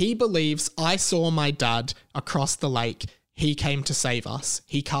 He believes, I saw my dad across the lake. He came to save us.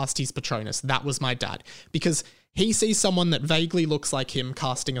 He cast his Patronus. That was my dad. Because he sees someone that vaguely looks like him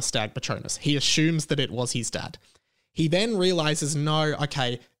casting a stag Patronus. He assumes that it was his dad. He then realizes, no,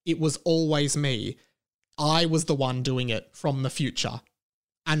 okay, it was always me. I was the one doing it from the future.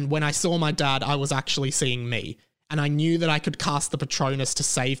 And when I saw my dad, I was actually seeing me. And I knew that I could cast the Patronus to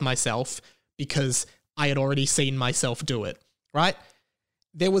save myself because I had already seen myself do it, right?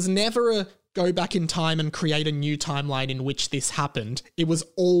 There was never a go back in time and create a new timeline in which this happened. It was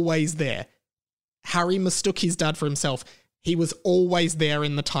always there. Harry mistook his dad for himself. He was always there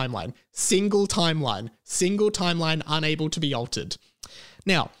in the timeline. Single timeline, unable to be altered.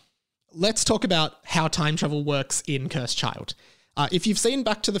 Now, let's talk about how time travel works in Cursed Child. If you've seen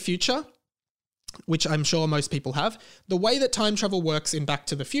Back to the Future, which I'm sure most people have, the way that time travel works in Back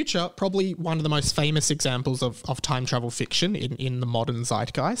to the Future, probably one of the most famous examples of time travel fiction in the modern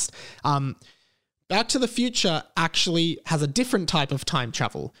zeitgeist, Back to the Future actually has a different type of time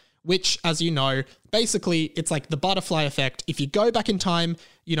travel, which, as you know, basically it's like the butterfly effect. If you go back in time,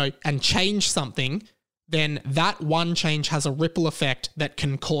 and change something, then that one change has a ripple effect that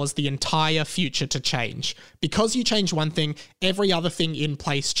can cause the entire future to change. Because you change one thing, every other thing in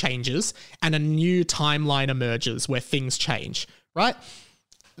place changes, and a new timeline emerges where things change, right?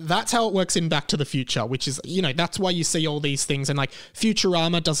 That's how it works in Back to the Future, which is, that's why you see all these things. And like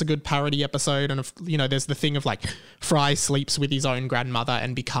Futurama does a good parody episode. And, there's the thing of like Fry sleeps with his own grandmother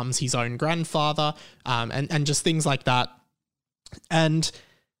and becomes his own grandfather, and just things like that. And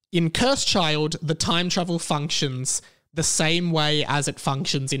in Cursed Child, the time travel functions the same way as it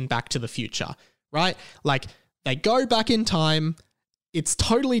functions in Back to the Future, right? Like they go back in time. It's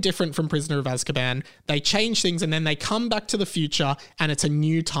totally different from Prisoner of Azkaban. They change things and then they come back to the future and it's a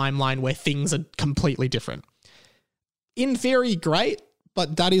new timeline where things are completely different. In theory, great,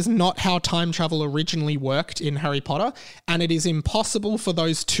 but that is not how time travel originally worked in Harry Potter, and it is impossible for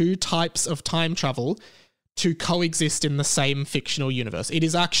those two types of time travel to coexist in the same fictional universe. It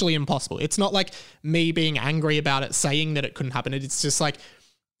is actually impossible. It's not like me being angry about it, saying that it couldn't happen. It's just like,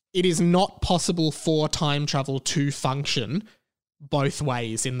 it is not possible for time travel to function both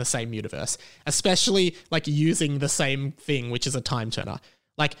ways in the same universe, especially like using the same thing, which is a time turner.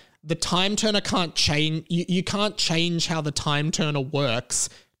 Like the time turner can't change. You can't change how the time turner works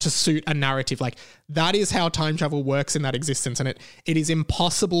to suit a narrative. Like that is how time travel works in that existence. And it is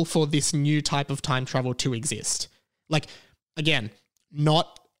impossible for this new type of time travel to exist. Like, again,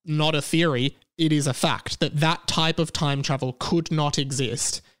 not a theory. It is a fact that type of time travel could not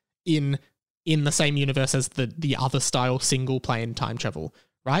exist in the same universe as the other style single plane time travel,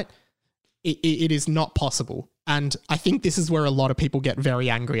 right? It is not possible. And I think this is where a lot of people get very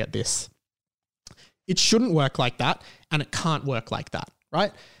angry at this. It shouldn't work like that, and it can't work like that,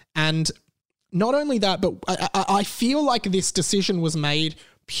 right? And not only that, but I feel like this decision was made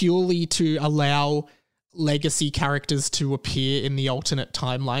purely to allow legacy characters to appear in the alternate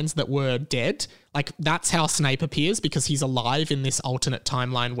timelines that were dead. Like that's how Snape appears, because he's alive in this alternate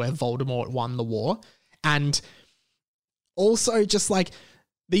timeline where Voldemort won the war. And also just like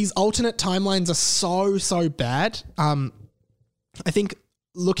these alternate timelines are so bad. I think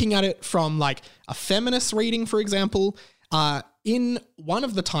looking at it from like a feminist reading, for example, in one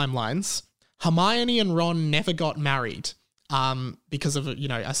of the timelines, Hermione and Ron never got married because of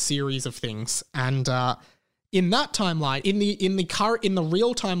a series of things. And in that timeline, in the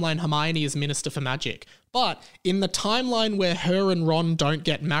real timeline, Hermione is Minister for Magic. But in the timeline where her and Ron don't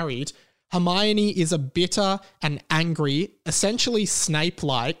get married, Hermione is a bitter and angry, essentially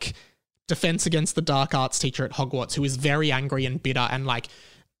Snape-like Defense Against the Dark Arts teacher at Hogwarts, who is very angry and bitter and like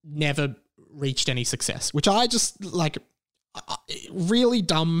never reached any success, which I just like really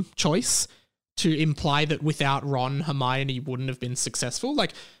dumb choice to imply that without Ron, Hermione wouldn't have been successful.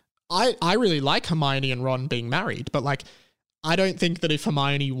 Like, I really like Hermione and Ron being married, but like, I don't think that if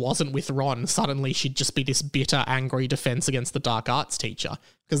Hermione wasn't with Ron, suddenly she'd just be this bitter, angry Defense Against the Dark Arts teacher,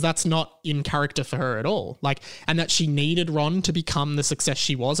 because that's not in character for her at all. Like, and that she needed Ron to become the success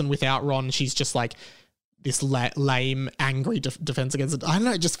she was, and without Ron, she's just like this lame, angry Defense Against it. I don't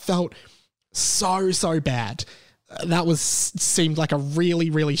know, it just felt so bad. That seemed like a really,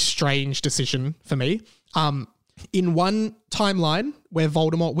 really strange decision for me. In one timeline where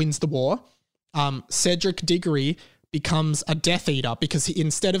Voldemort wins the war, Cedric Diggory becomes a Death Eater because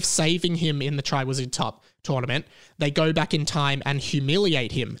instead of saving him in the Triwizard Top tournament, they go back in time and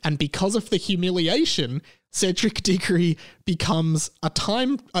humiliate him. And because of the humiliation, Cedric Diggory becomes a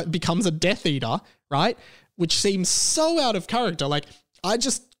Death Eater, right? Which seems so out of character. Like, I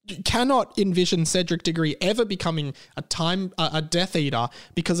just cannot envision Cedric Diggory ever becoming a Death Eater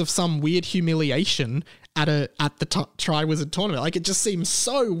because of some weird humiliation at the Triwizard tournament. Like, it just seems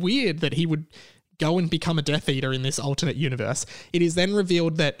so weird that he would go and become a Death Eater in this alternate universe. It is then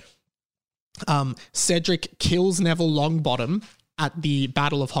revealed that Cedric kills Neville Longbottom at the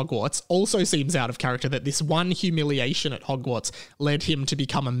Battle of Hogwarts. Also seems out of character that this one humiliation at Hogwarts led him to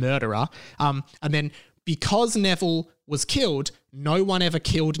become a murderer. And then because Neville was killed, no one ever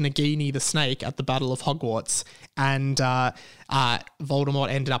killed Nagini the Snake at the Battle of Hogwarts, and Voldemort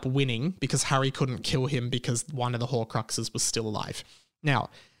ended up winning because Harry couldn't kill him because one of the Horcruxes was still alive.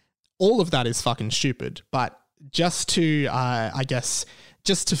 Now, all of that is fucking stupid, but just to,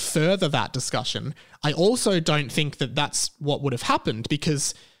 just to further that discussion, I also don't think that that's what would have happened,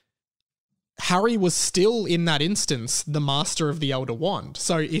 because Harry was still, in that instance, the master of the Elder Wand.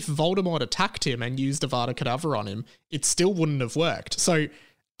 So if Voldemort attacked him and used Avada Kedavra on him, it still wouldn't have worked. So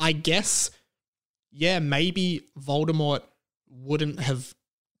I guess, yeah, maybe Voldemort wouldn't have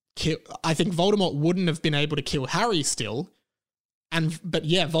killed... I think Voldemort wouldn't have been able to kill Harry still, But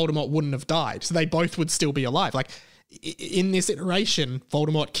yeah, Voldemort wouldn't have died. So they both would still be alive. Like in this iteration,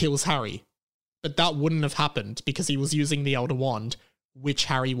 Voldemort kills Harry, but that wouldn't have happened because he was using the Elder Wand, which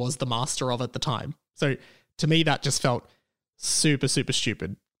Harry was the master of at the time. So to me, that just felt super, super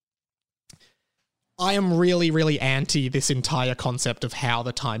stupid. I am really, really anti this entire concept of how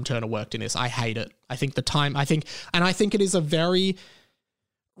the time turner worked in this. I hate it. I think it is a very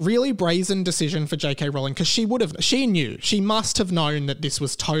really brazen decision for J.K. Rowling because she must have known that this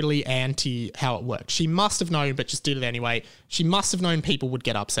was totally anti how it worked. She must have known, but just did it anyway. She must have known people would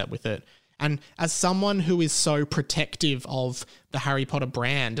get upset with it. And as someone who is so protective of the Harry Potter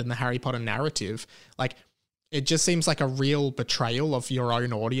brand and the Harry Potter narrative, like, it just seems like a real betrayal of your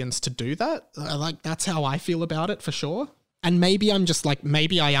own audience to do that. Like, that's how I feel about it for sure. And maybe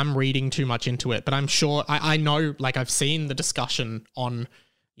maybe I am reading too much into it, but I'm sure I know, like, I've seen the discussion on,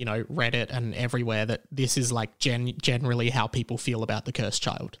 Reddit and everywhere that this is like generally how people feel about the Cursed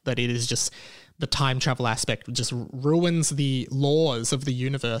Child, that it is just the time travel aspect just ruins the laws of the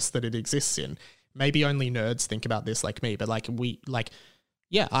universe that it exists in. Maybe only nerds think about this like me, but I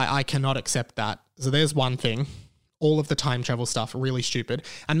cannot accept that. So there's one thing. All of the time travel stuff, really stupid.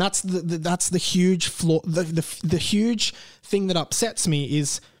 And that's the huge flaw. The huge thing that upsets me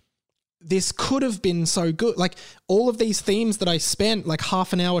is this could have been so good. Like, all of these themes that I spent like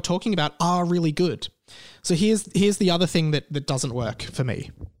half an hour talking about are really good. So here's the other thing that doesn't work for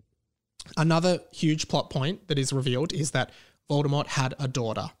me. Another huge plot point that is revealed is that Voldemort had a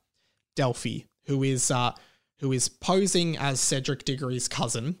daughter, Delphi, who is posing as Cedric Diggory's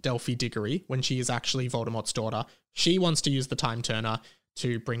cousin, Delphi Diggory, when she is actually Voldemort's daughter. She wants to use the time turner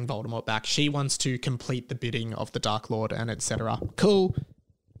to bring Voldemort back. She wants to complete the bidding of the Dark Lord and etc. Cool.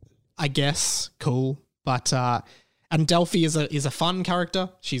 I guess. Cool. But, and Delphi is a fun character.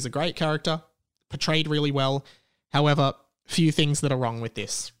 She's a great character, portrayed really well. However, few things that are wrong with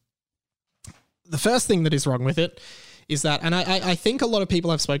this. The first thing that is wrong with it is that, and I think a lot of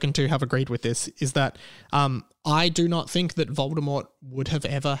people I've spoken to have agreed with this, is that I do not think that Voldemort would have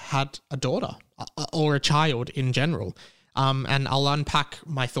ever had a daughter or a child in general. And I'll unpack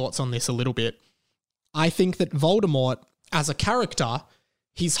my thoughts on this a little bit. I think that Voldemort, as a character,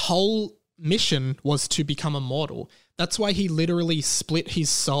 his whole mission was to become immortal. That's why he literally split his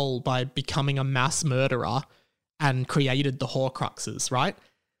soul by becoming a mass murderer and created the Horcruxes, right?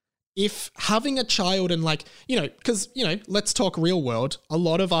 If having a child and because, let's talk real world, a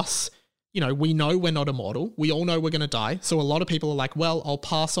lot of us, we know we're not immortal. We all know we're going to die. So a lot of people are like, well, I'll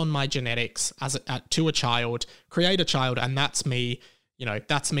pass on my genetics to a child, create a child, and that's me,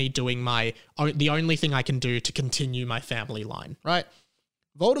 that's me doing the only thing I can do to continue my family line, right?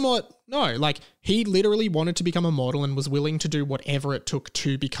 Voldemort, no, he literally wanted to become immortal and was willing to do whatever it took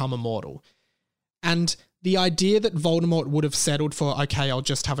to become immortal. And the idea that Voldemort would have settled for, okay, I'll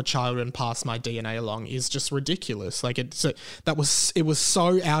just have a child and pass my DNA along is just ridiculous. It was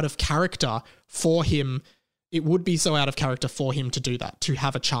so out of character for him. It would be so out of character for him to do that, to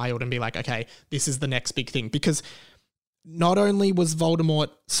have a child and be like, okay, this is the next big thing. Because not only was Voldemort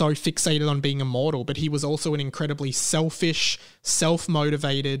so fixated on being immortal, but he was also an incredibly selfish,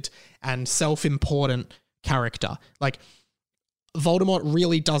 self-motivated, and self-important character. Voldemort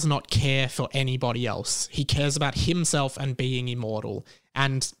really does not care for anybody else. He cares about himself and being immortal.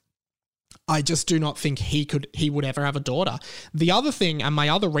 And I just do not think he would ever have a daughter. The other thing, and my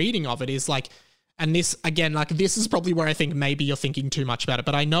other reading of it is and this, again, this is probably where I think maybe you're thinking too much about it,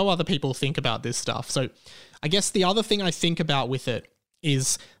 but I know other people think about this stuff. So I guess the other thing I think about with it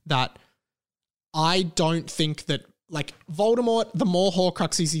is that I don't think that, Voldemort, the more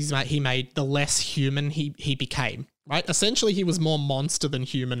Horcruxes he made, the less human he became, right? Essentially, he was more monster than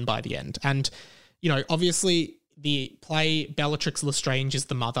human by the end. And, obviously the play Bellatrix Lestrange is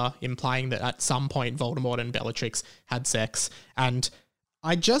the mother, implying that at some point Voldemort and Bellatrix had sex. And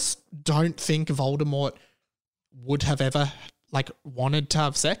I just don't think Voldemort would have ever wanted to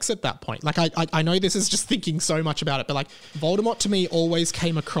have sex at that point. I know this is just thinking so much about it, but Voldemort to me always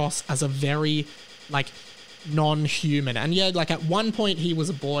came across as a very non-human. And yeah, at one point he was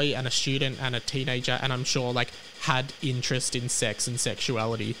a boy and a student and a teenager, and I'm sure had interest in sex and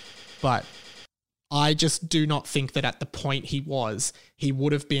sexuality, but I just do not think that at the point he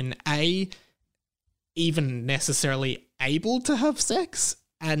would have been even necessarily able to have sex,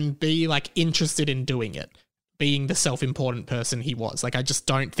 and be interested in doing it, being the self-important person he was. I just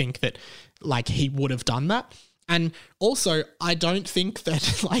don't think that he would have done that. And also, I don't think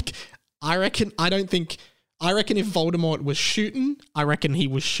that I don't think I reckon if Voldemort was shooting, I reckon he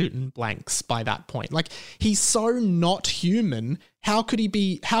was shooting blanks by that point. Like, he's so not human. How could he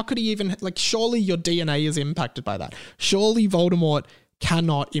even, like, surely your DNA is impacted by that. Surely Voldemort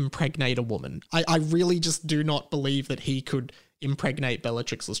cannot impregnate a woman. I really just do not believe that he could impregnate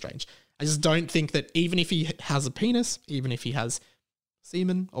Bellatrix Lestrange. I just don't think that even if he has a penis, even if he has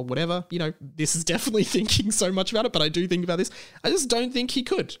semen or whatever, this is definitely thinking so much about it, but I do think about this. I just don't think he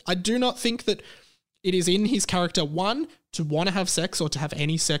could. I do not think that it is in his character, one, to want to have sex or to have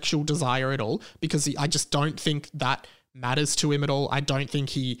any sexual desire at all, because I just don't think that matters to him at all. I don't think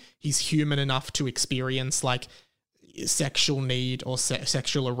he's human enough to experience like sexual need or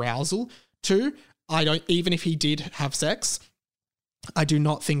sexual arousal. Two, even if he did have sex, I do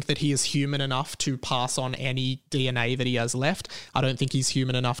not think that he is human enough to pass on any DNA that he has left. I don't think he's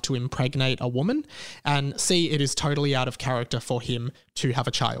human enough to impregnate a woman. And C, it is totally out of character for him to have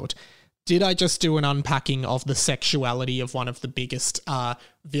a child. Did I just do an unpacking of the sexuality of one of the biggest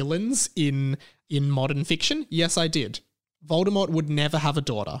villains in modern fiction? Yes, I did. Voldemort would never have a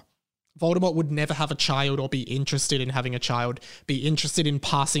daughter. Voldemort would never have a child or be interested in having a child, be interested in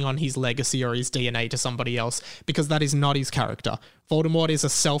passing on his legacy or his DNA to somebody else, because that is not his character. Voldemort is a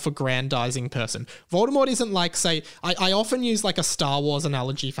self-aggrandizing person. Voldemort isn't like, say, I often use like a Star Wars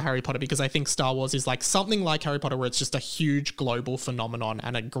analogy for Harry Potter because I think Star Wars is like something like Harry Potter where it's just a huge global phenomenon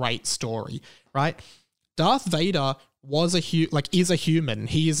and a great story, right? Darth Vader is a human.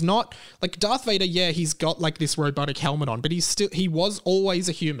 He is not like Darth Vader. Yeah, he's got like this robotic helmet on, but he was always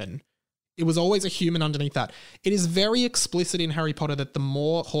a human. It was always a human underneath that. It is very explicit in Harry Potter that the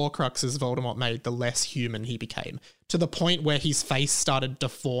more Horcruxes Voldemort made, the less human he became, to the point where his face started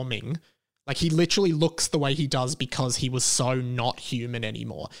deforming. Like, he literally looks the way he does because he was so not human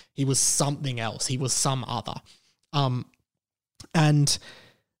anymore. He was something else. He was some other. And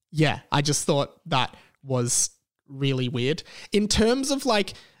yeah, I just thought that was really weird. In terms of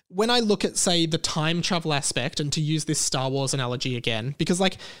like, when I look at, say, the time travel aspect, and to use this Star Wars analogy again, because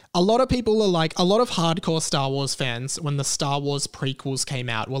like a lot of people are like, a lot of hardcore Star Wars fans, when the Star Wars prequels came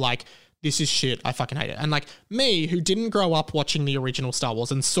out, were like, this is shit, I fucking hate it. And like me, who didn't grow up watching the original Star Wars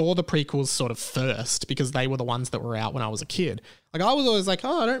and saw the prequels sort of first because they were the ones that were out when I was a kid, like I was always like,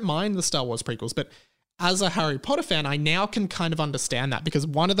 oh, I don't mind the Star Wars prequels. But as a Harry Potter fan, I now can kind of understand that, because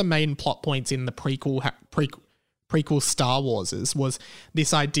one of the main plot points in the prequel Star Warses was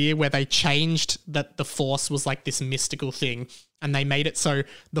this idea where they changed that the Force was like this mystical thing, and they made it so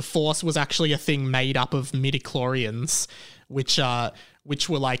the Force was actually a thing made up of midichlorians, which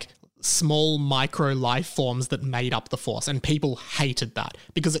were like small micro life forms that made up the Force, and people hated that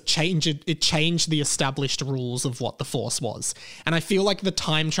because it changed the established rules of what the Force was. And I feel like the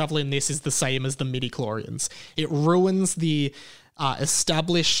time travel in this is the same as the midichlorians. It ruins the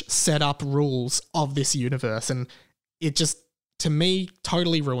established set up rules of this universe, and it just, to me,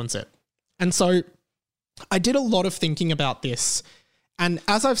 totally ruins it. And so I did a lot of thinking about this, and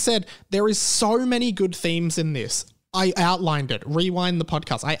as I've said, there is so many good themes in this. I outlined it. Rewind the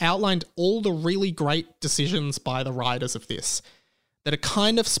podcast. I outlined all the really great decisions by the writers of this that are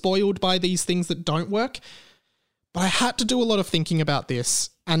kind of spoiled by these things that don't work. But I had to do a lot of thinking about this,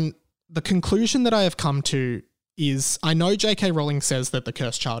 and the conclusion that I have come to is, I know J.K. Rowling says that the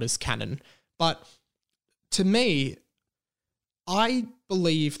Cursed Child is canon, but to me, I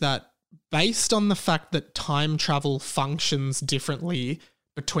believe that based on the fact that time travel functions differently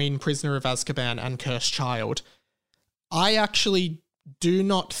between Prisoner of Azkaban and Cursed Child, I actually do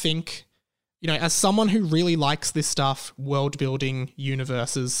not think, as someone who really likes this stuff, world building,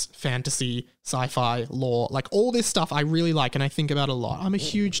 universes, fantasy, sci-fi, lore, like all this stuff I really like and I think about a lot. I'm a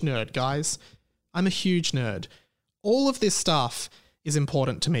huge nerd, guys. I'm a huge nerd. All of this stuff is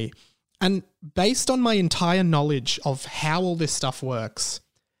important to me. And based on my entire knowledge of how all this stuff works,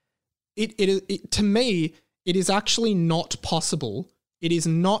 to me, it is actually not possible. It is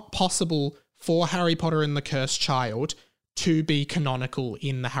not possible for Harry Potter and the Cursed Child to be canonical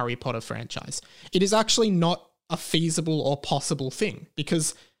in the Harry Potter franchise. It is actually not a feasible or possible thing,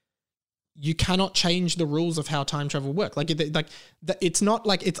 because you cannot change the rules of how time travel work. It's not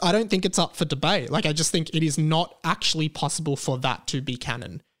like it's, I don't think it's up for debate. Like, I just think it is not actually possible for that to be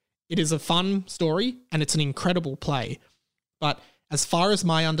canon. It is a fun story and it's an incredible play. But as far as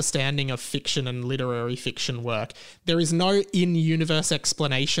my understanding of fiction and literary fiction work, there is no in-universe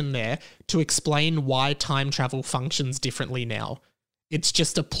explanation there to explain why time travel functions differently now. It's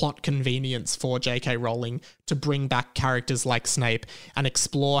just a plot convenience for J.K. Rowling to bring back characters like Snape and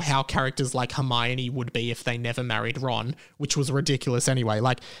explore how characters like Hermione would be if they never married Ron, which was ridiculous anyway.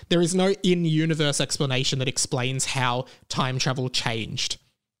 Like, there is no in-universe explanation that explains how time travel changed.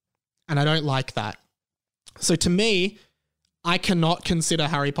 And I don't like that. So to me, I cannot consider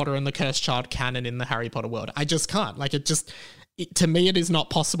Harry Potter and the Cursed Child canon in the Harry Potter world. I just can't. Like, to me, it is not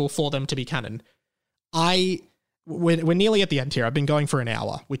possible for them to be canon. We're nearly at the end here. I've been going for an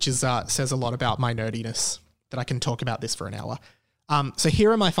hour, which is says a lot about my nerdiness that I can talk about this for an hour. So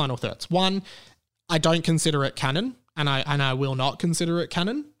here are my final thoughts. One, I don't consider it canon, and I will not consider it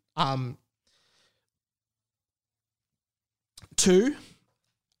canon. Two,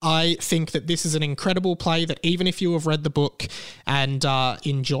 I think that this is an incredible play that even if you have read the book and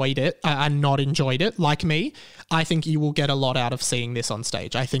enjoyed it and not enjoyed it, like me, I think you will get a lot out of seeing this on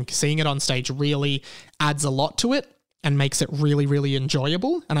stage. I think seeing it on stage really adds a lot to it and makes it really, really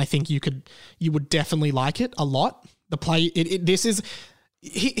enjoyable. And I think you would definitely like it a lot. The play,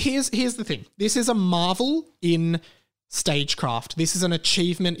 here's the thing. This is a marvel in stagecraft. This is an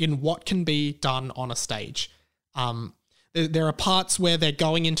achievement in what can be done on a stage. There are parts where they're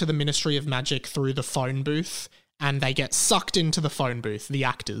going into the Ministry of Magic through the phone booth and they get sucked into the phone booth, the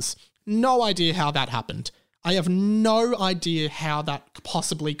actors. No idea how that happened. I have no idea how that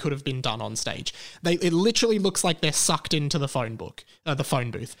possibly could have been done on stage. It literally looks like they're sucked into the phone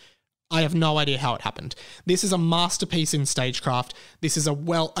booth. I have no idea how it happened. This is a masterpiece in stagecraft. This is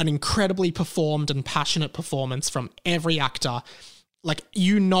an incredibly performed and passionate performance from every actor. Like,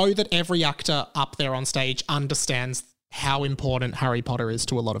 you know that every actor up there on stage understands how important Harry Potter is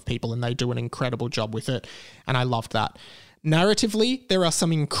to a lot of people, and they do an incredible job with it, and I loved that. Narratively, there are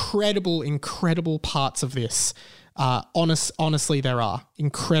some incredible, incredible parts of this. Honestly, there are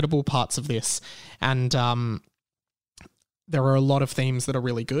incredible parts of this, and there are a lot of themes that are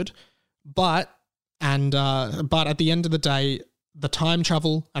really good. But at the end of the day, the time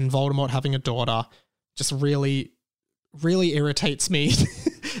travel and Voldemort having a daughter just really, really irritates me.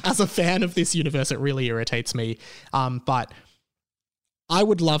 As a fan of this universe, it really irritates me. But I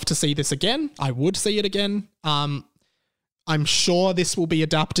would love to see this again. I would see it again. I'm sure this will be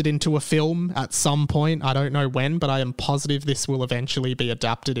adapted into a film at some point. I don't know when, but I am positive this will eventually be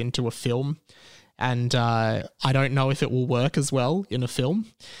adapted into a film. And I don't know if it will work as well in a film.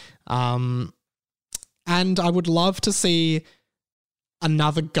 And I would love to see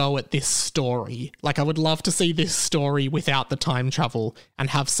another go at this story. Like, I would love to see this story without the time travel and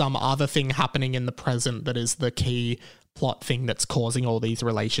have some other thing happening in the present that is the key plot thing that's causing all these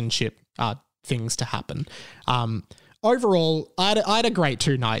relationship things to happen. Overall, I had a great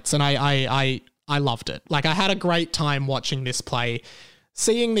 2 nights, and I loved it. Like, I had a great time watching this play,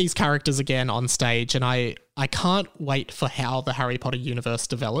 seeing these characters again on stage, and I can't wait for how the Harry Potter universe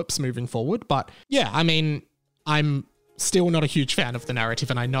develops moving forward. But yeah, I mean, I'm still not a huge fan of the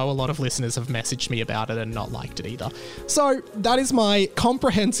narrative, and I know a lot of listeners have messaged me about it and not liked it either. So that is my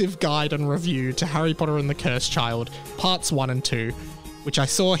comprehensive guide and review to Harry Potter and the Cursed Child, parts 1 and 2, which I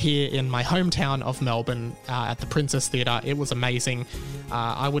saw here in my hometown of Melbourne at the Princess Theatre. It was amazing.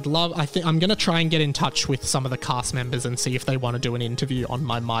 I'm going to try and get in touch with some of the cast members and see if they want to do an interview on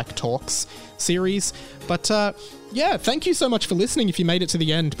my Mike Talks series. But yeah, thank you so much for listening. If you made it to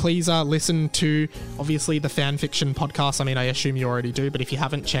the end, please listen to, obviously, the Fanfiction podcast. I mean, I assume you already do, but if you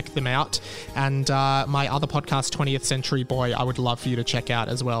haven't, check them out. And my other podcast, 20th Century Boy, I would love for you to check out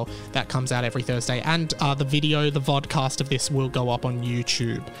as well. That comes out every Thursday. And the vodcast of this will go up on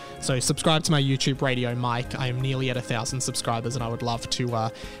YouTube. So subscribe to my YouTube, Radio Mike. I am nearly at 1,000 subscribers, and I would love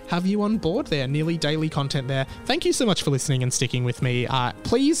to have you on board there. Nearly daily content there. Thank you so much for listening and sticking with me.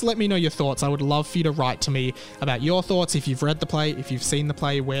 Please let me know your thoughts. I would love for you to write to me about your thoughts. If you've read the play, if you've seen the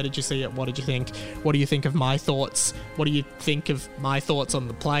play, where did you see it? What did you think? What do you think of my thoughts? What do you think of my thoughts on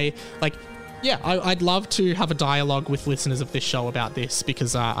the play? Like, yeah, I'd love to have a dialogue with listeners of this show about this,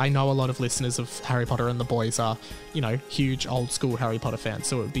 because I know a lot of listeners of Harry Potter and the Boys are, huge old school Harry Potter fans.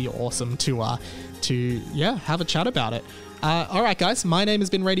 So it would be awesome to have a chat about it. All right, guys, my name has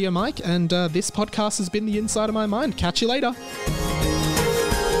been Radio Mike, and this podcast has been The Inside of My Mind. Catch you later.